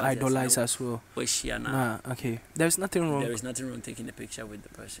 and idolize as well. There's nothing wrong. There is nothing wrong taking a picture with the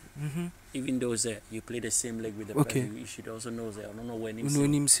person. Even though you play the same leg with the person, you should also know that. I don't know when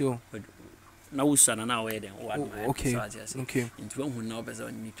now we son now where then into one who now better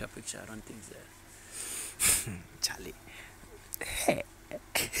on need a picture. I don't think so. Charlie.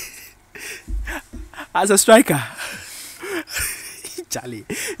 As a striker, Charlie,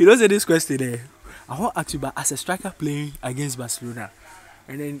 you don't say this question there. I want to ask you about as a striker playing against Barcelona,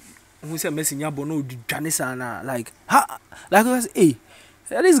 and then who said Messi nyabo no Janisana, like hey,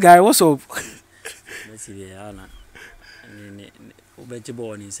 this guy, what's up? Messi Anna. It's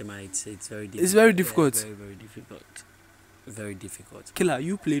very difficult. It's very difficult. Very difficult. Very difficult. Killer,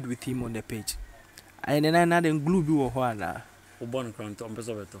 you played with him on the pitch. And then I then glue you or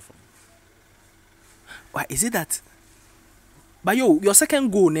why is it that? But your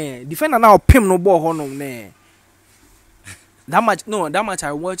second goal, defender now pim no ball honor that much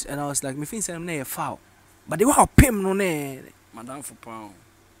I watched and I was like, me think I'm a foul. But they were pim no Madame for pound.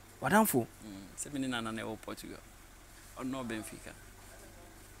 Madame for 79 Portugal. Or no Benfica.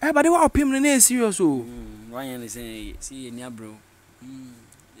 But they were pim no serious. Ryan is saying, see near bro.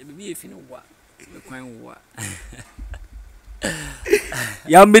 Maybe if you know what.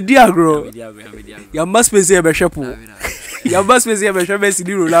 Yamediagro. Yamaspe a beshapu. Yamaspe a beshapu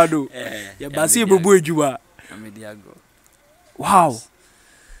Ronaldo. Yabasi Bobo Juba. Wow.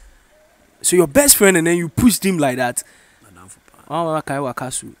 So your best friend and then you pushed him like that. Oh,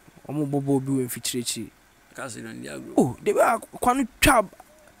 Wakasu. Omo Bobo Bu and Fitrichi. Oh, they were quite chab.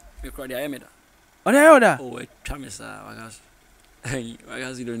 You call the Emeda. Oh, they are. Oh, a chamisa, Wakasu.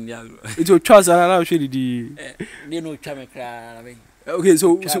 It's your trust and allow shady. You know, Chamekra. Okay,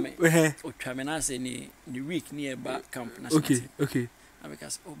 so Chamena say the week near back camp. Okay.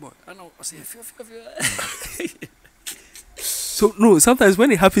 Because boy, I know. I say So no, sometimes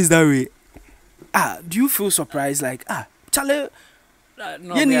when it happens that way, do you feel surprised? Like Charlie,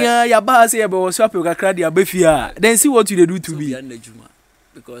 your boss here, but swap your card, your befia. Then see what you do to me.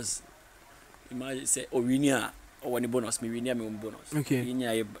 Because imagine say, or when the bonus, me bonus. Okay.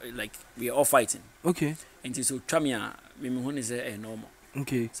 Like we are all fighting. Okay. And so Chamia, me is a normal.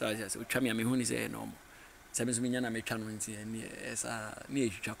 Okay. So I just Chamia, me is a normal. Sabes me nyana me channel and near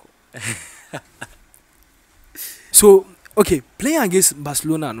Chaco. So okay, playing against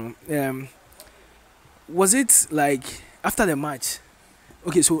Barcelona, no, was it like after the match?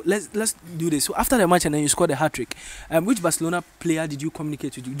 Okay, so let's do this. So after the match and then you scored a hat-trick. Which Barcelona player did you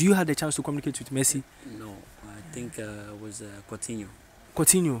communicate with? Do you have the chance to communicate with Messi? No. I think it was Coutinho.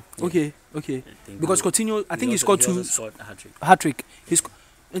 Coutinho, yeah. Okay. Because Coutinho, I think he scored two hat-trick. He's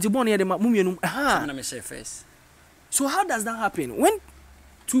born here. So how does that happen when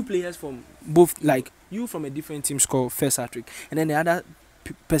two players from both, like you from a different team score first hat-trick, and then the other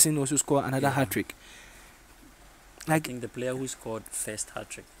person also score another hat-trick. I think the player who scored first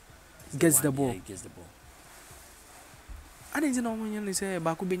hat-trick gets the ball. Yeah, he gets the ball. I didn't know when you say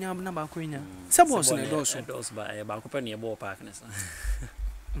Baku Benya na Baku Nya. Sabos na doso. Doso ba Baku pa ni ball park na.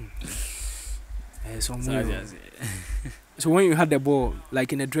 So when you had the ball,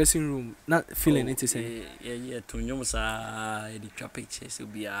 like in the dressing room, not feeling it, say yeah. To nyom sa the trap pictures will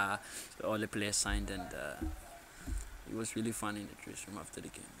be all the players signed, and it was really fun in the dressing room after the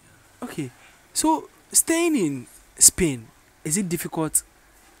game. Yeah. Okay, so staying in Spain, is it difficult?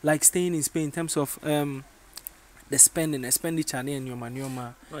 Like staying in Spain in terms of the expenditure and your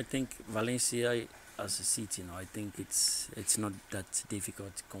manuma? No, I think Valencia as a city, I think it's not that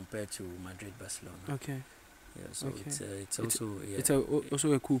difficult compared to Madrid, Barcelona. Okay. Yeah, so it's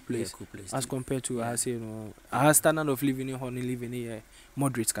also a cool place. Yeah, cool place as compared to I say our standard of living in honey living here,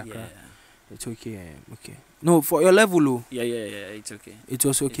 moderate kakra. Yeah. It's okay. Okay. No, for your level, yeah, it's okay. It's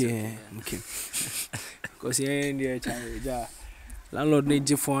also okay. Okay. Because yeah, landlord need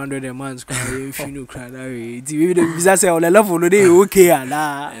 400 a month. If you know, cry that visa say on the level, they okay,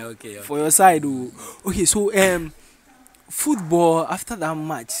 okay. For your side, okay. So football after that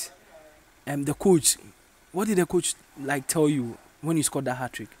match, the coach, what did the coach like tell you when you scored that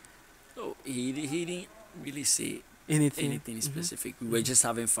hat-trick? Oh, he didn't really say anything specific. We were just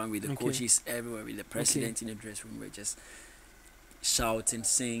having fun with the coaches everywhere, with the president in the dressing room. We were just shouting,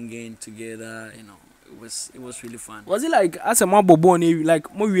 singing together. It was really fun. Was it like as a Mabo born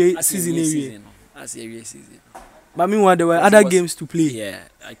like more season? As a season. But meanwhile there were other games to play. Yeah,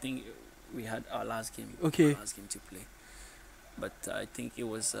 I think we had our last game. Okay. Our last game to play. But I think it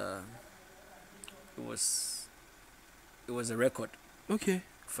was a record. Okay.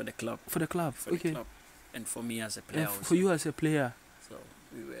 For the club. For the club. For the club. And for me as a player. And for you as a player. So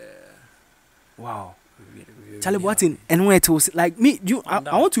we were. Wow. Charlie Boateng, and where it was like me. I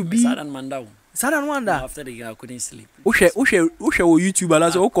want to be. Sad and wonder. After the game, I couldn't sleep. Ushe YouTube. I'll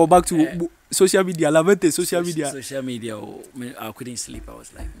also call back to social media. Levante social media. Social media. I couldn't sleep. I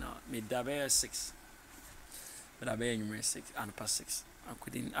was like, no. Me dabe 6. But I be number 6 and past 6.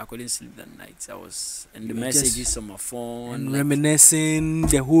 I couldn't sleep that night. I was and the messages on my phone and reminiscing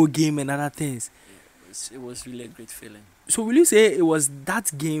the whole game and other things. It was really a great feeling. So will you say it was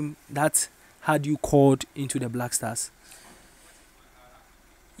that game that had you called into the Black Stars?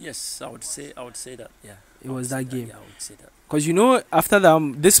 Yes, I would say that. Yeah, it was that game. Yeah, I would say that. Because after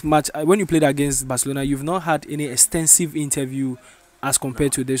this match, when you played against Barcelona, you've not had any extensive interview as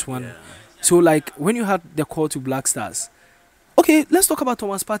compared to this one. Yeah. So like when you had the call to Black Stars. Okay, let's talk about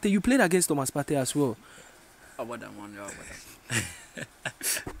Thomas Partey. You played against Thomas Partey as well.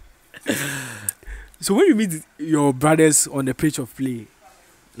 So when you meet your brothers on the pitch of play,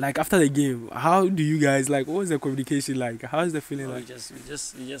 like after the game, how do you guys like? What was the communication like? How is the feeling like?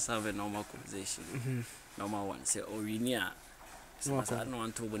 We just have a normal conversation. Normal one. Say, oh, we near. I don't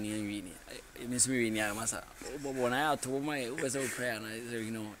want to be near. It means we near. But when I had to my was a prayer, and I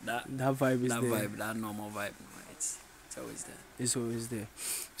that vibe is that there. Vibe, that normal vibe. It's always there. It's always there.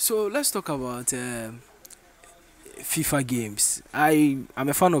 So let's talk about FIFA games. I'm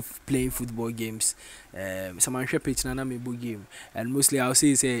a fan of playing football games. Someone pitch na me game, and mostly I'll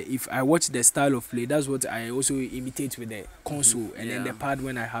say if I watch the style of play, that's what I also imitate with the console and then the pad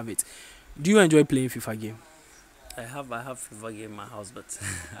when I have it. Do you enjoy playing FIFA game? I have FIFA game in my house, but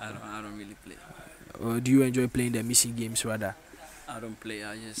I don't really play. Or do you enjoy playing the mission games rather? I don't play.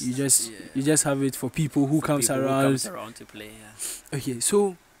 You just have it for people who comes around to play. Yeah. Okay,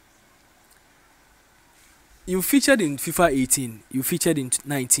 so you featured in FIFA 18, you featured in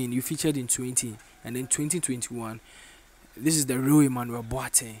 19, you featured in 20, and then 2021. This is the real Emmanuel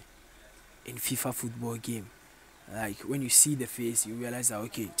Boateng in FIFA football game. Like when you see the face, you realize that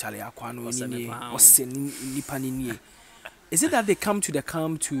okay, Charlie Aquano Is it that they come to the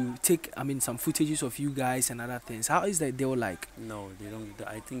camp to take, some footages of you guys and other things? How is that deal like? No, they don't.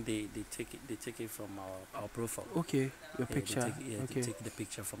 I think they take it from our profile. Okay, your picture. They take the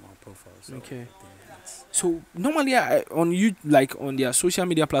picture from our profile. So okay. So normally on their social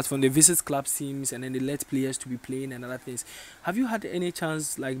media platform, they visit club teams and then they let players to be playing and other things. Have you had any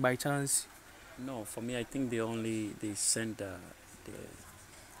chance, like by chance? No, for me, I think they send the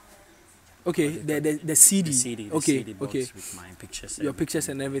the CD. The CD box with my pictures. Your pictures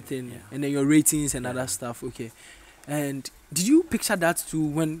and everything, and then your ratings and other stuff. Okay. And did you picture that too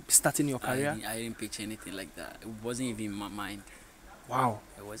when starting your career? I didn't picture anything like that. It wasn't even in my mind. Wow.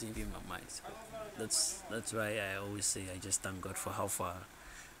 It wasn't even in my mind. So that's why I always say I just thank God for how far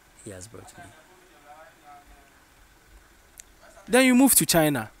He has brought me. Then you moved to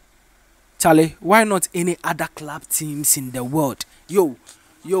China. Charlie, why not any other club teams in the world? Yo,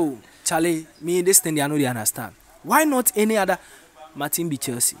 Charlie, me this thing I know they understand. Why not any other? My team be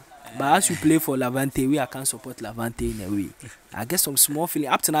Chelsea. But as you play for Levante, we can't support Levante in a way. I get some small feeling.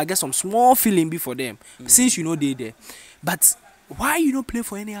 Up to now, I get some small feeling before them. Since you know they there. But why you don't play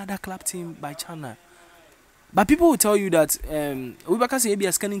for any other club team by China? But people will tell you that we back say be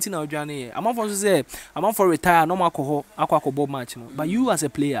a scanning team now journey. I'm not for say I'm not for retire, no alcohol match. No? But you as a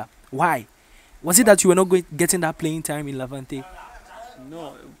player, why? Was it that you were not getting that playing time in Levante?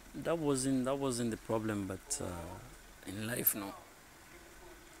 No, that wasn't the problem. But in life, no,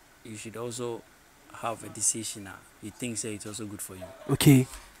 you should also have a decision. You think say it's also good for you. Okay.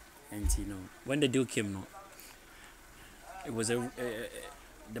 And you know, when the deal came, no, it was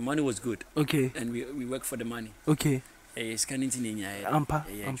the money was good. Okay. And we work for the money. Okay. Scanning in Ampa,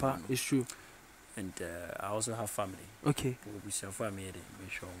 it's true. And I also have family. Okay. We share family.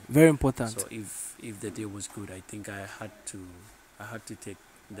 Very important. So if the deal was good, I think I had to take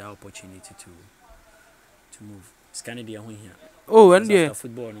the opportunity to move. Scanning the here. Oh, and yeah. After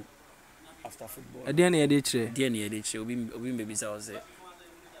football, no. After football. At the end of the day,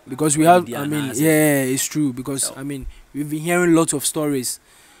 because we have, I mean, yeah, it's true. Because so, I mean, we've been hearing lots of stories.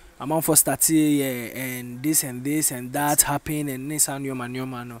 Among for starting, and this and that happened, and this and your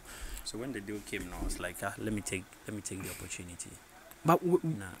man. So when the deal came, I was like, let me take the opportunity. But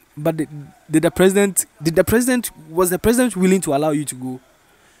but was the president willing to allow you to go?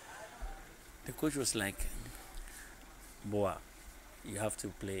 The coach was like, Boa, you have to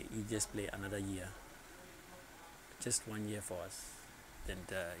play. You just play another year. Just 1 year for us. Then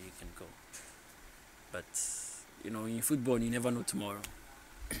you can go. But you know, in football, you never know tomorrow.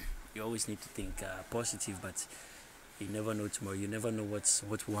 You always need to think positive, but you never know tomorrow. You never know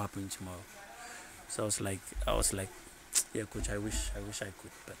what will happen tomorrow. So I was like, yeah, coach, I wish I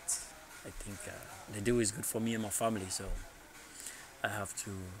could, but I think the deal is good for me and my family, so I have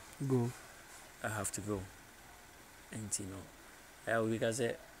to go. And you know, because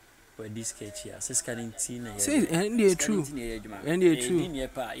where this catch here, says scanning teen. Say, and they're true. And they're true. In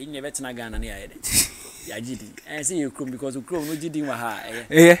never Ghana near I did. I say you come because you come no did in Waha.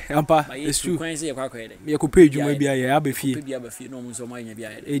 Ampa, it's true. You could pay you maybe I have a fee. Maybe I have a fee, no so mine be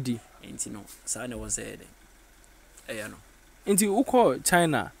AD. And you know, Sana was there. No. Into Uko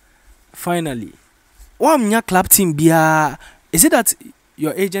China, finally. One your club team bia. Is it that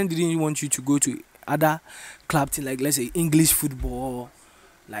your agent didn't want you to go to other club team, like let's say English football?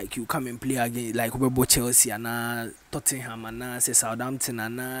 Like you come and play again, like we Chelsea and Tottenham and say Southampton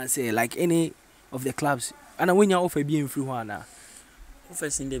and say like any of the clubs. And when you offer being free one,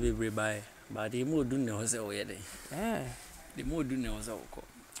 first in the baby buy, but the more do know say oh yeah, the more do know say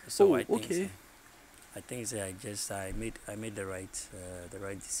so I think okay. I think I made the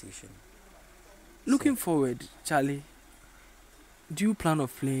right decision. Looking forward, Charlie, do you plan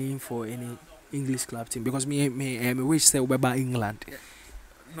of playing for any English club team? Because me wish say about England. Yeah.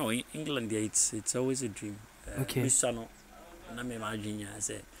 No, in England, yeah, it's always a dream. Okay. Misano, na me imagine I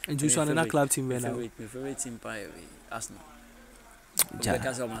say. And you saw another club team right now. My favorite team by Arsenal.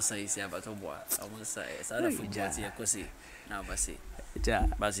 Because I must say, but I must say, it's other football here, cause now, but say,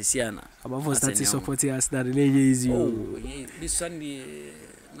 but Siana. About for starting supporting us, that the lady is you. Oh, yeah, this Sunday,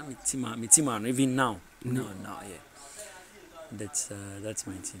 na me team, even now, no, yeah. That's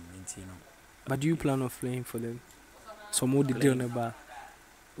my team, you know. But do you plan on playing for them? So more the deal about.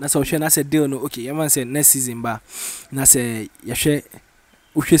 That's how I said deal no okay. You man say next season ba. Na say you share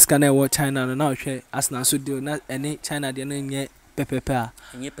we scanner what China no now share as na so deal na any China dey no nye pepepe.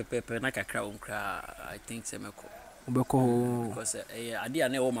 Nye pepepe na kakra onkra I think say meko. Ubeko because ade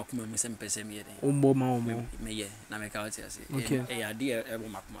na e wo makoma mu sem pese me dey. Umbo ma omo. Me ye na me ka what say. Okay. Ade e wo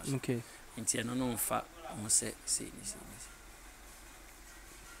makoma so. Okay. Nti no mfa mo say.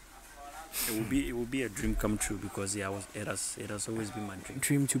 It will be a dream come true because it has always been my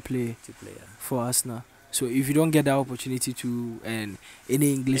dream to play yeah. For us now. So if you don't get that opportunity to any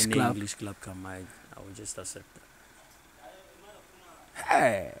English club come, I will just accept that.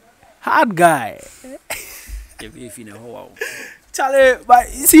 Hey, hard guy. If you know Charlie, but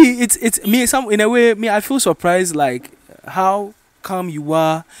you see, it's me. In a way, I feel surprised, like how calm you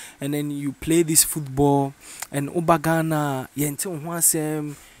are, and then you play this football, and Obagana, yente once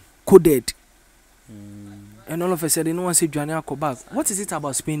coded. And all of a sudden, no one said Joanna go back. What is it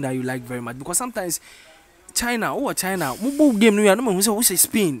about Spain that you like very much? Because sometimes China, mobile game no no man say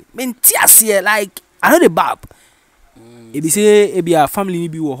Spain. Men tiasie like I know the bab. If you say e be a family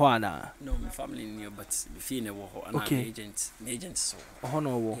be wo ho ana. No, my family near but if you know ho ana agent so. Oh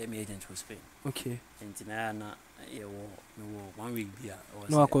no wo. Yeah, my agent was Spain. Okay. And na Yeah, 1 week beer.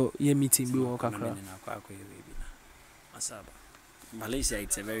 No, I call ye meeting be walk across. Masaba. Malaysia,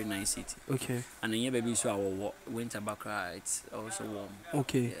 it's a very nice city. Okay. And then baby so our winter Barca, it's also warm.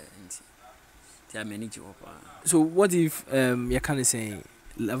 Okay. Yeah, there are many jobs. So what if you kind of say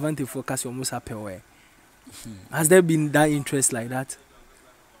Levante focus almost happy away? Has there been that interest like that?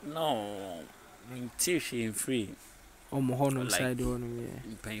 No, in teaching in free. On Mohon Like, side or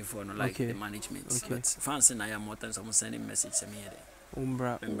paying for no like Okay. the management. Okay. But fancy I am more than someone sending message to me there.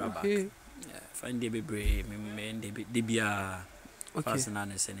 Umbra. Remember Okay. back. Yeah, find the baby, me they be a Okay. person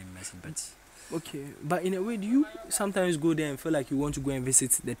and sending message, but Okay. But in a way, do you sometimes go there and feel like you want to go and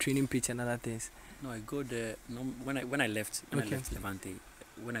visit the training pitch and other things? no, I go there. No, when I left Okay. Levante,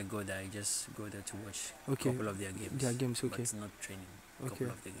 when I go there, I just go there to watch Okay. a couple of their games. Their games, okay. But not training. A Okay. couple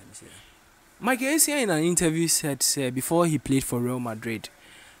of the games, yeah. Mike Essien in an interview said before he played for Real Madrid,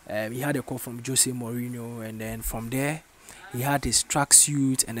 he had a call from Jose Mourinho, and then from there he had his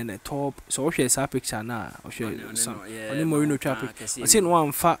tracksuit and then a top. So what's your picture now? Only Mourinho trap. I seen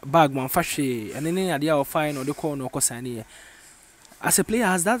one bag, one fashion, and then the idea of fine or the corner or sign. As a player,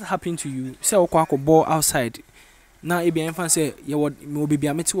 has that happened to you? Say a ball outside. Now if you fan say you will be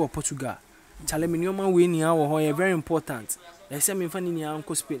a metu or Portugal. Chale minimum win here very important. They say me fan in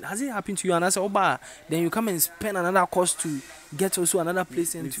Uncle Spain. Has it happened to you? And I say, oh, then you come and spend another cost to get also another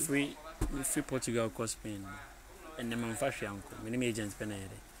place into free Portugal cost Spain. And the manufacturer uncle, many agents pen and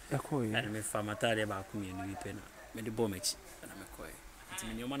me farmatari about me and we pen. Me the bomage and I'm a coy. It's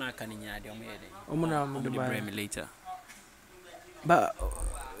me, your man can in your later. But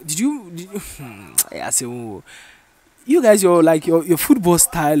did you I say, oh, you guys, your football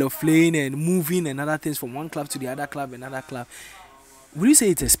style of playing and moving and other things from one club to the other club, another club. Would you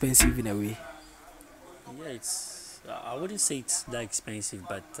say it's expensive in a way? Yeah, it's. I wouldn't say it's that expensive,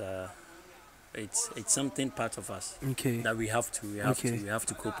 but it's something part of us. Okay. That we have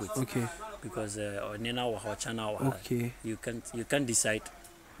to cope with. Okay. Because you can't decide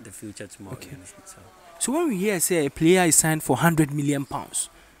the future tomorrow. Okay. So when we hear say a player is signed for £100 million.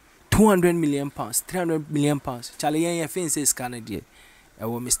 200 million pounds, 300 million pounds. Charlie, your face is Canadian. I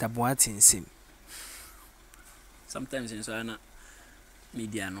will Mr. Boateng sim. Sometimes in Sana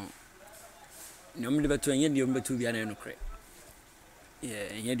media no. No me betu enye di betu bia na no kre. Yeah,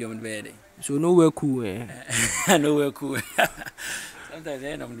 enye di betu. So nowhere cool eh. Nowhere cool. Sometimes I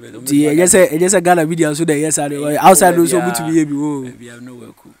am betu. Yeah, just a Ghana video so that yes outside also good to be able. We have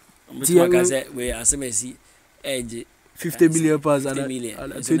nowhere cool. But say we are see edge 50 million pounds and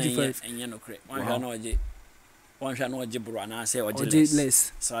 25 and no credit. One shall not jibber and I say or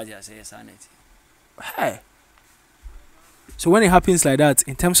less. So I just say sanity. Hey. So when it happens like that,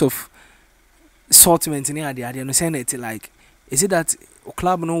 in terms of sortment in the idea, no saying it like, is it that a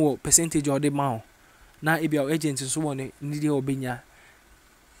club no what percentage or the amount? Now if your agents so on need your binya.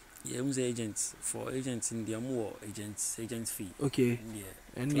 Yeah, who's agents for agents in the more agents fee. Okay. Yeah.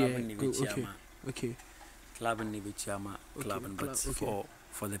 And yeah, okay. Club and Nibichama club and but for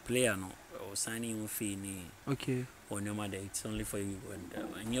the player no or signing fee ni okay or no matter it's only for you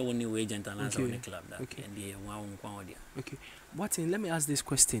and you're only agent and answer on the club that okay. And the one okay. Boateng, let me ask this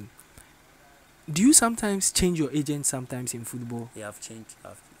question. Do you sometimes change your agent sometimes in football? Yeah,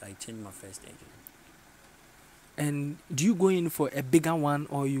 I changed my first agent. And do you go in for a bigger one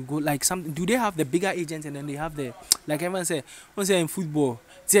or you go like some? Do they have the bigger agent and then they have the like everyone say? Once in football,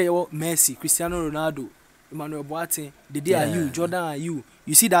 say Messi, Cristiano Ronaldo, Emmanuel Boateng, the day are you, Jordan are you.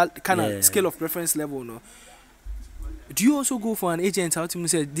 You see that kind of scale of preference level, no? Do you also go for an agent out to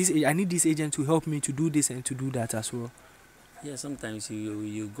say this? I need this agent to help me to do this and to do that as well. Yeah, sometimes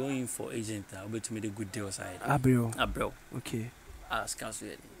you go in for agent but to make a good deal side. Abreu. Okay. Scarce.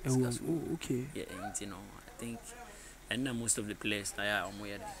 Okay. Yeah, and you know, I think, and most of the players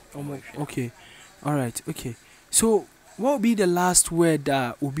okay. All right. Okay. So, what will be the last word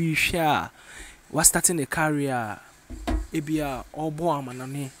that will be share? Was starting a career, ebia or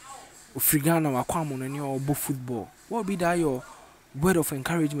boamanane, Frigana, or Quamon, or football. What will be that your word of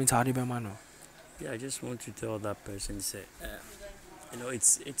encouragement, Adibemano? Yeah, I just want to tell that person, say, you know,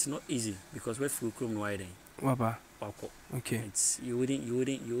 it's not easy because we're full crew wide. Waba. Okay. It's you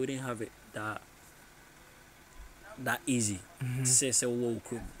wouldn't have it that easy to say whoa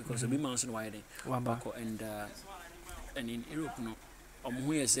crew because we mountain wide. Waba. And in Europe no,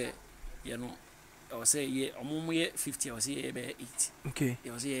 say, you know. I was say yeah, I'm 50. I was say 8. Okay.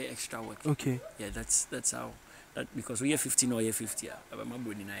 It was extra work. Okay. Yeah, that's how that because we are 15 or 50. I'm not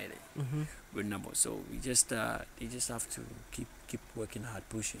good number. So we just they just have to keep working hard,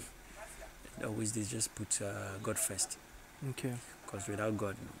 pushing. And always they just put God first. Okay. Because without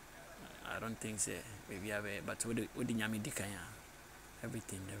God, no, I don't think so. Maybe have a, but with the Nyami Dikaya,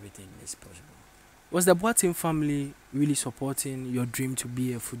 everything is possible. Was the Boateng family really supporting your dream to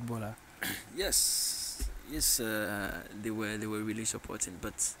be a footballer? Yes, they were really supporting.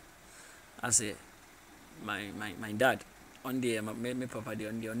 But I say, my dad on the my papa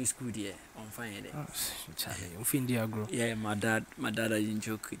on the school there on fine there. Oh, yeah, my dad doesn't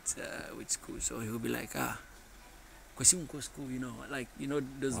joke with school, so he'll be like, cause he won't go school, like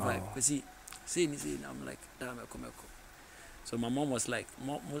those vibes. Cause he say, I'm like, damn, I come. So my mom was like,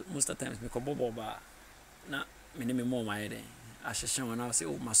 most of the times me come boba, na me name mom my head. I should show and I say,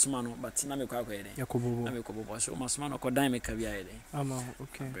 oh my sumano, but na me kwa kwa head. Na me kwa boba, so my sumano kwa dime me kabia head.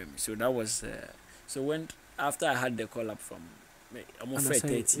 Okay. So that was so when after I had the call up from I'm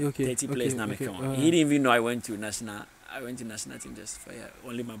afraid 30 players now me come on. He didn't even know I went to national team just for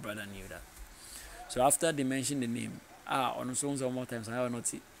only my brother knew that. So after they mentioned the name, on songs more times I have not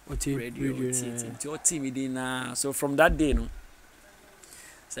see radio team. So from that day,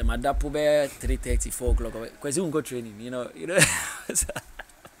 so my dad put 3:30, 4 o'clock because he won't go training,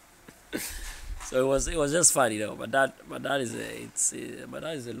 So it was just fun, But that is a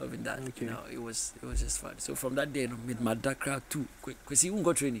loving that, It was just fun. So from that day, made my dad crowd too, because he won't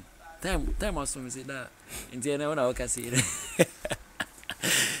go training. Time was from say that. And then I can see it.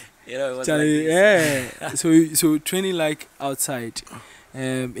 It was Charlie, like yeah. So training like outside,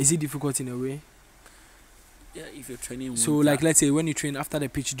 is it difficult in a way? Yeah, if you're training. So like let's say when you train after the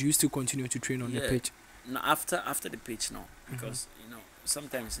pitch, do you still continue to train on the pitch? No, after the pitch, no, because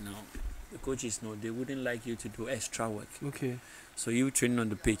sometimes the coaches they wouldn't like you to do extra work. Okay. So you train on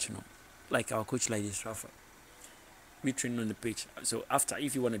the pitch, like our coach like this Rafa. We train on the pitch. So after,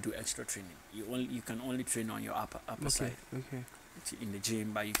 if you want to do extra training, you can only train on your upper side. Okay. In the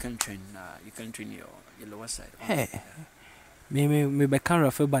gym, but you can train your lower side. Hey. Me can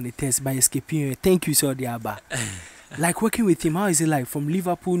refer by the test by escaping. Thank you, so Diaba. Like working with him, how is it like from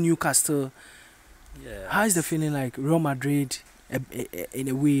Liverpool, Newcastle? Yeah. How is the feeling like Real Madrid? In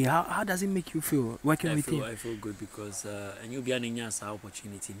a way, how does it make you feel working with him? I feel good because and you'll be an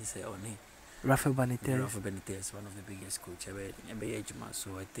opportunity. Rafael Benitez, one of the biggest coach ever.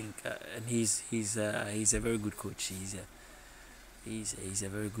 So I think, and he's a very good coach. He's a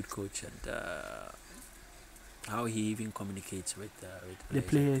very good coach, and how he even communicates with the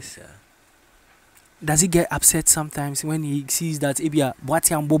players. Yeah. Does he get upset sometimes when he sees that Ibia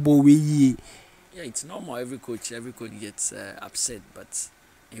Boateng Bobo we? Yeah, it's normal. Every coach gets upset, but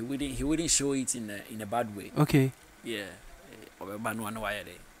he wouldn't show it in a bad way. Okay. Yeah.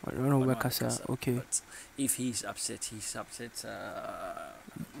 Okay. But if he's upset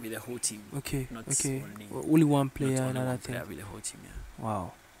with the whole team. Okay. Not only one player, another thing. With the whole team, yeah.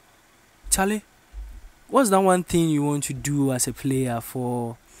 Wow. Charlie, what's that one thing you want to do as a player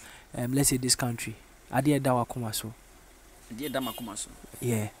for, let's say this country? Adia Dawa Kumaso. Adia Dama Kumaso.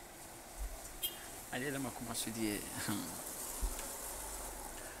 Yeah. Adia Dama Kumaso.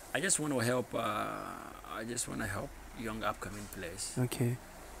 I just want to help. Young upcoming players. Okay.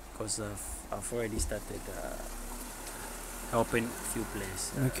 Because I've already started helping few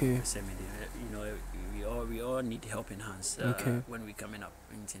players. Okay. We all need helping hands. Okay. When we coming up,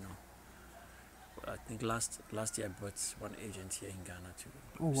 and I think last year I brought one agent here in Ghana to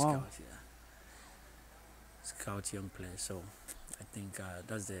scout young players. So I think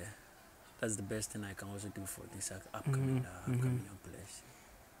that's the best thing I can also do for this upcoming young players.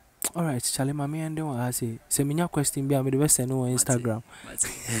 All right, Charlie, my man, don't want to say. Send me your question. Be the best I know on Instagram.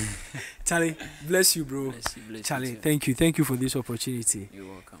 Charlie, bless you, bro. Bless you, Charlie, thank you for this opportunity. You're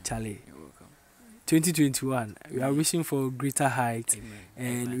welcome. Charlie, you're welcome. 2021, we are wishing for greater heights,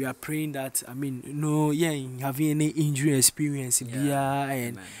 and we are praying that having any injury experience,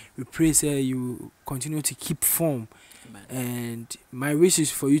 and we pray say you continue to keep form. And my wish is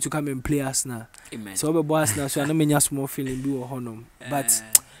for you to come and play Arsenal. Amen. So Arsenal, so I know many small feeling do honor, but.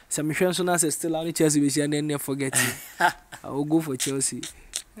 Some friends are still on Chelsea, and then they forget it. I will go for Chelsea.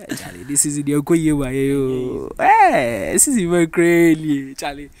 Charlie, this is the Okoye. This is very crazy,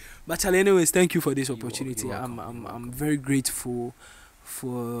 Charlie. But Charlie, anyways, thank you for this opportunity. I'm very grateful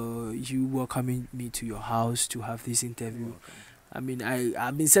for you welcoming me to your house to have this interview. I mean,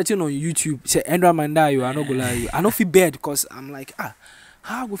 I've been searching on YouTube. Say Andrew Mandayo, I not go lie. I don't feel bad because I'm like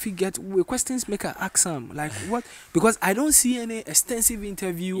how would we get questions make an ask him like what? Because I don't see any extensive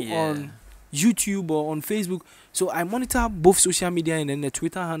interview on YouTube or on Facebook. So I monitor both social media and then the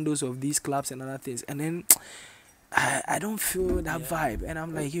Twitter handles of these clubs and other things. And then I don't feel that vibe. And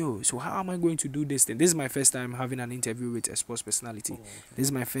I'm like, so how am I going to do this thing? This is my first time having an interview with a sports personality. This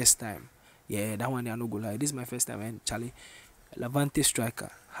is my first time. Yeah, that one I no go lie. This is my first time. And Charlie, Levante striker,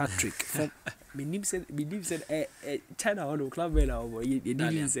 Hattrick. From my name said China or club or you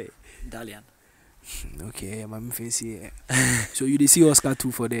didn't say Dalian. okay, my fancy. So you did see Oscar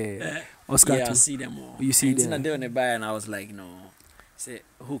too for the Oscar yeah, too? I see them all. You see them? And then buy and I was like, no. Say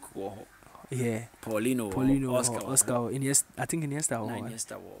hook or yeah. Paulino Oscar I think Iniesta or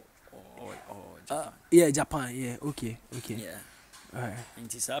Iniesta or Japan. Yeah, Japan. Yeah, okay. Yeah. Alright.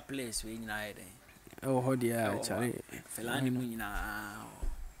 And it's a place we know it. Oh, how dear, Charlie. Felani Munina.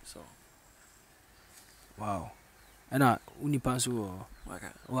 So. Wow. And Unipansu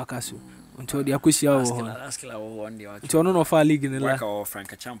Wakasu. Until the the Akusia or one day. It's on of our league in the Barca or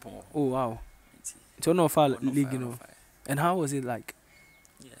Franca Champo. Oh, wow. It's on of our league, you know. And how was it like?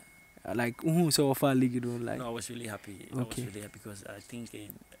 Yeah. Like, so far league, you know, like. No, I was really happy. Okay. I was really happy because I think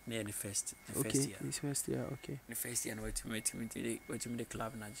near the first year. This first year, okay. The first year and wait to the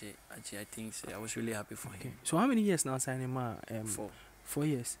club and I think so I was really happy for him. So how many years now signing ma 4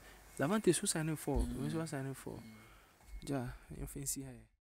 years. Levante who signing for? Who signing for? Ja, you fancy here.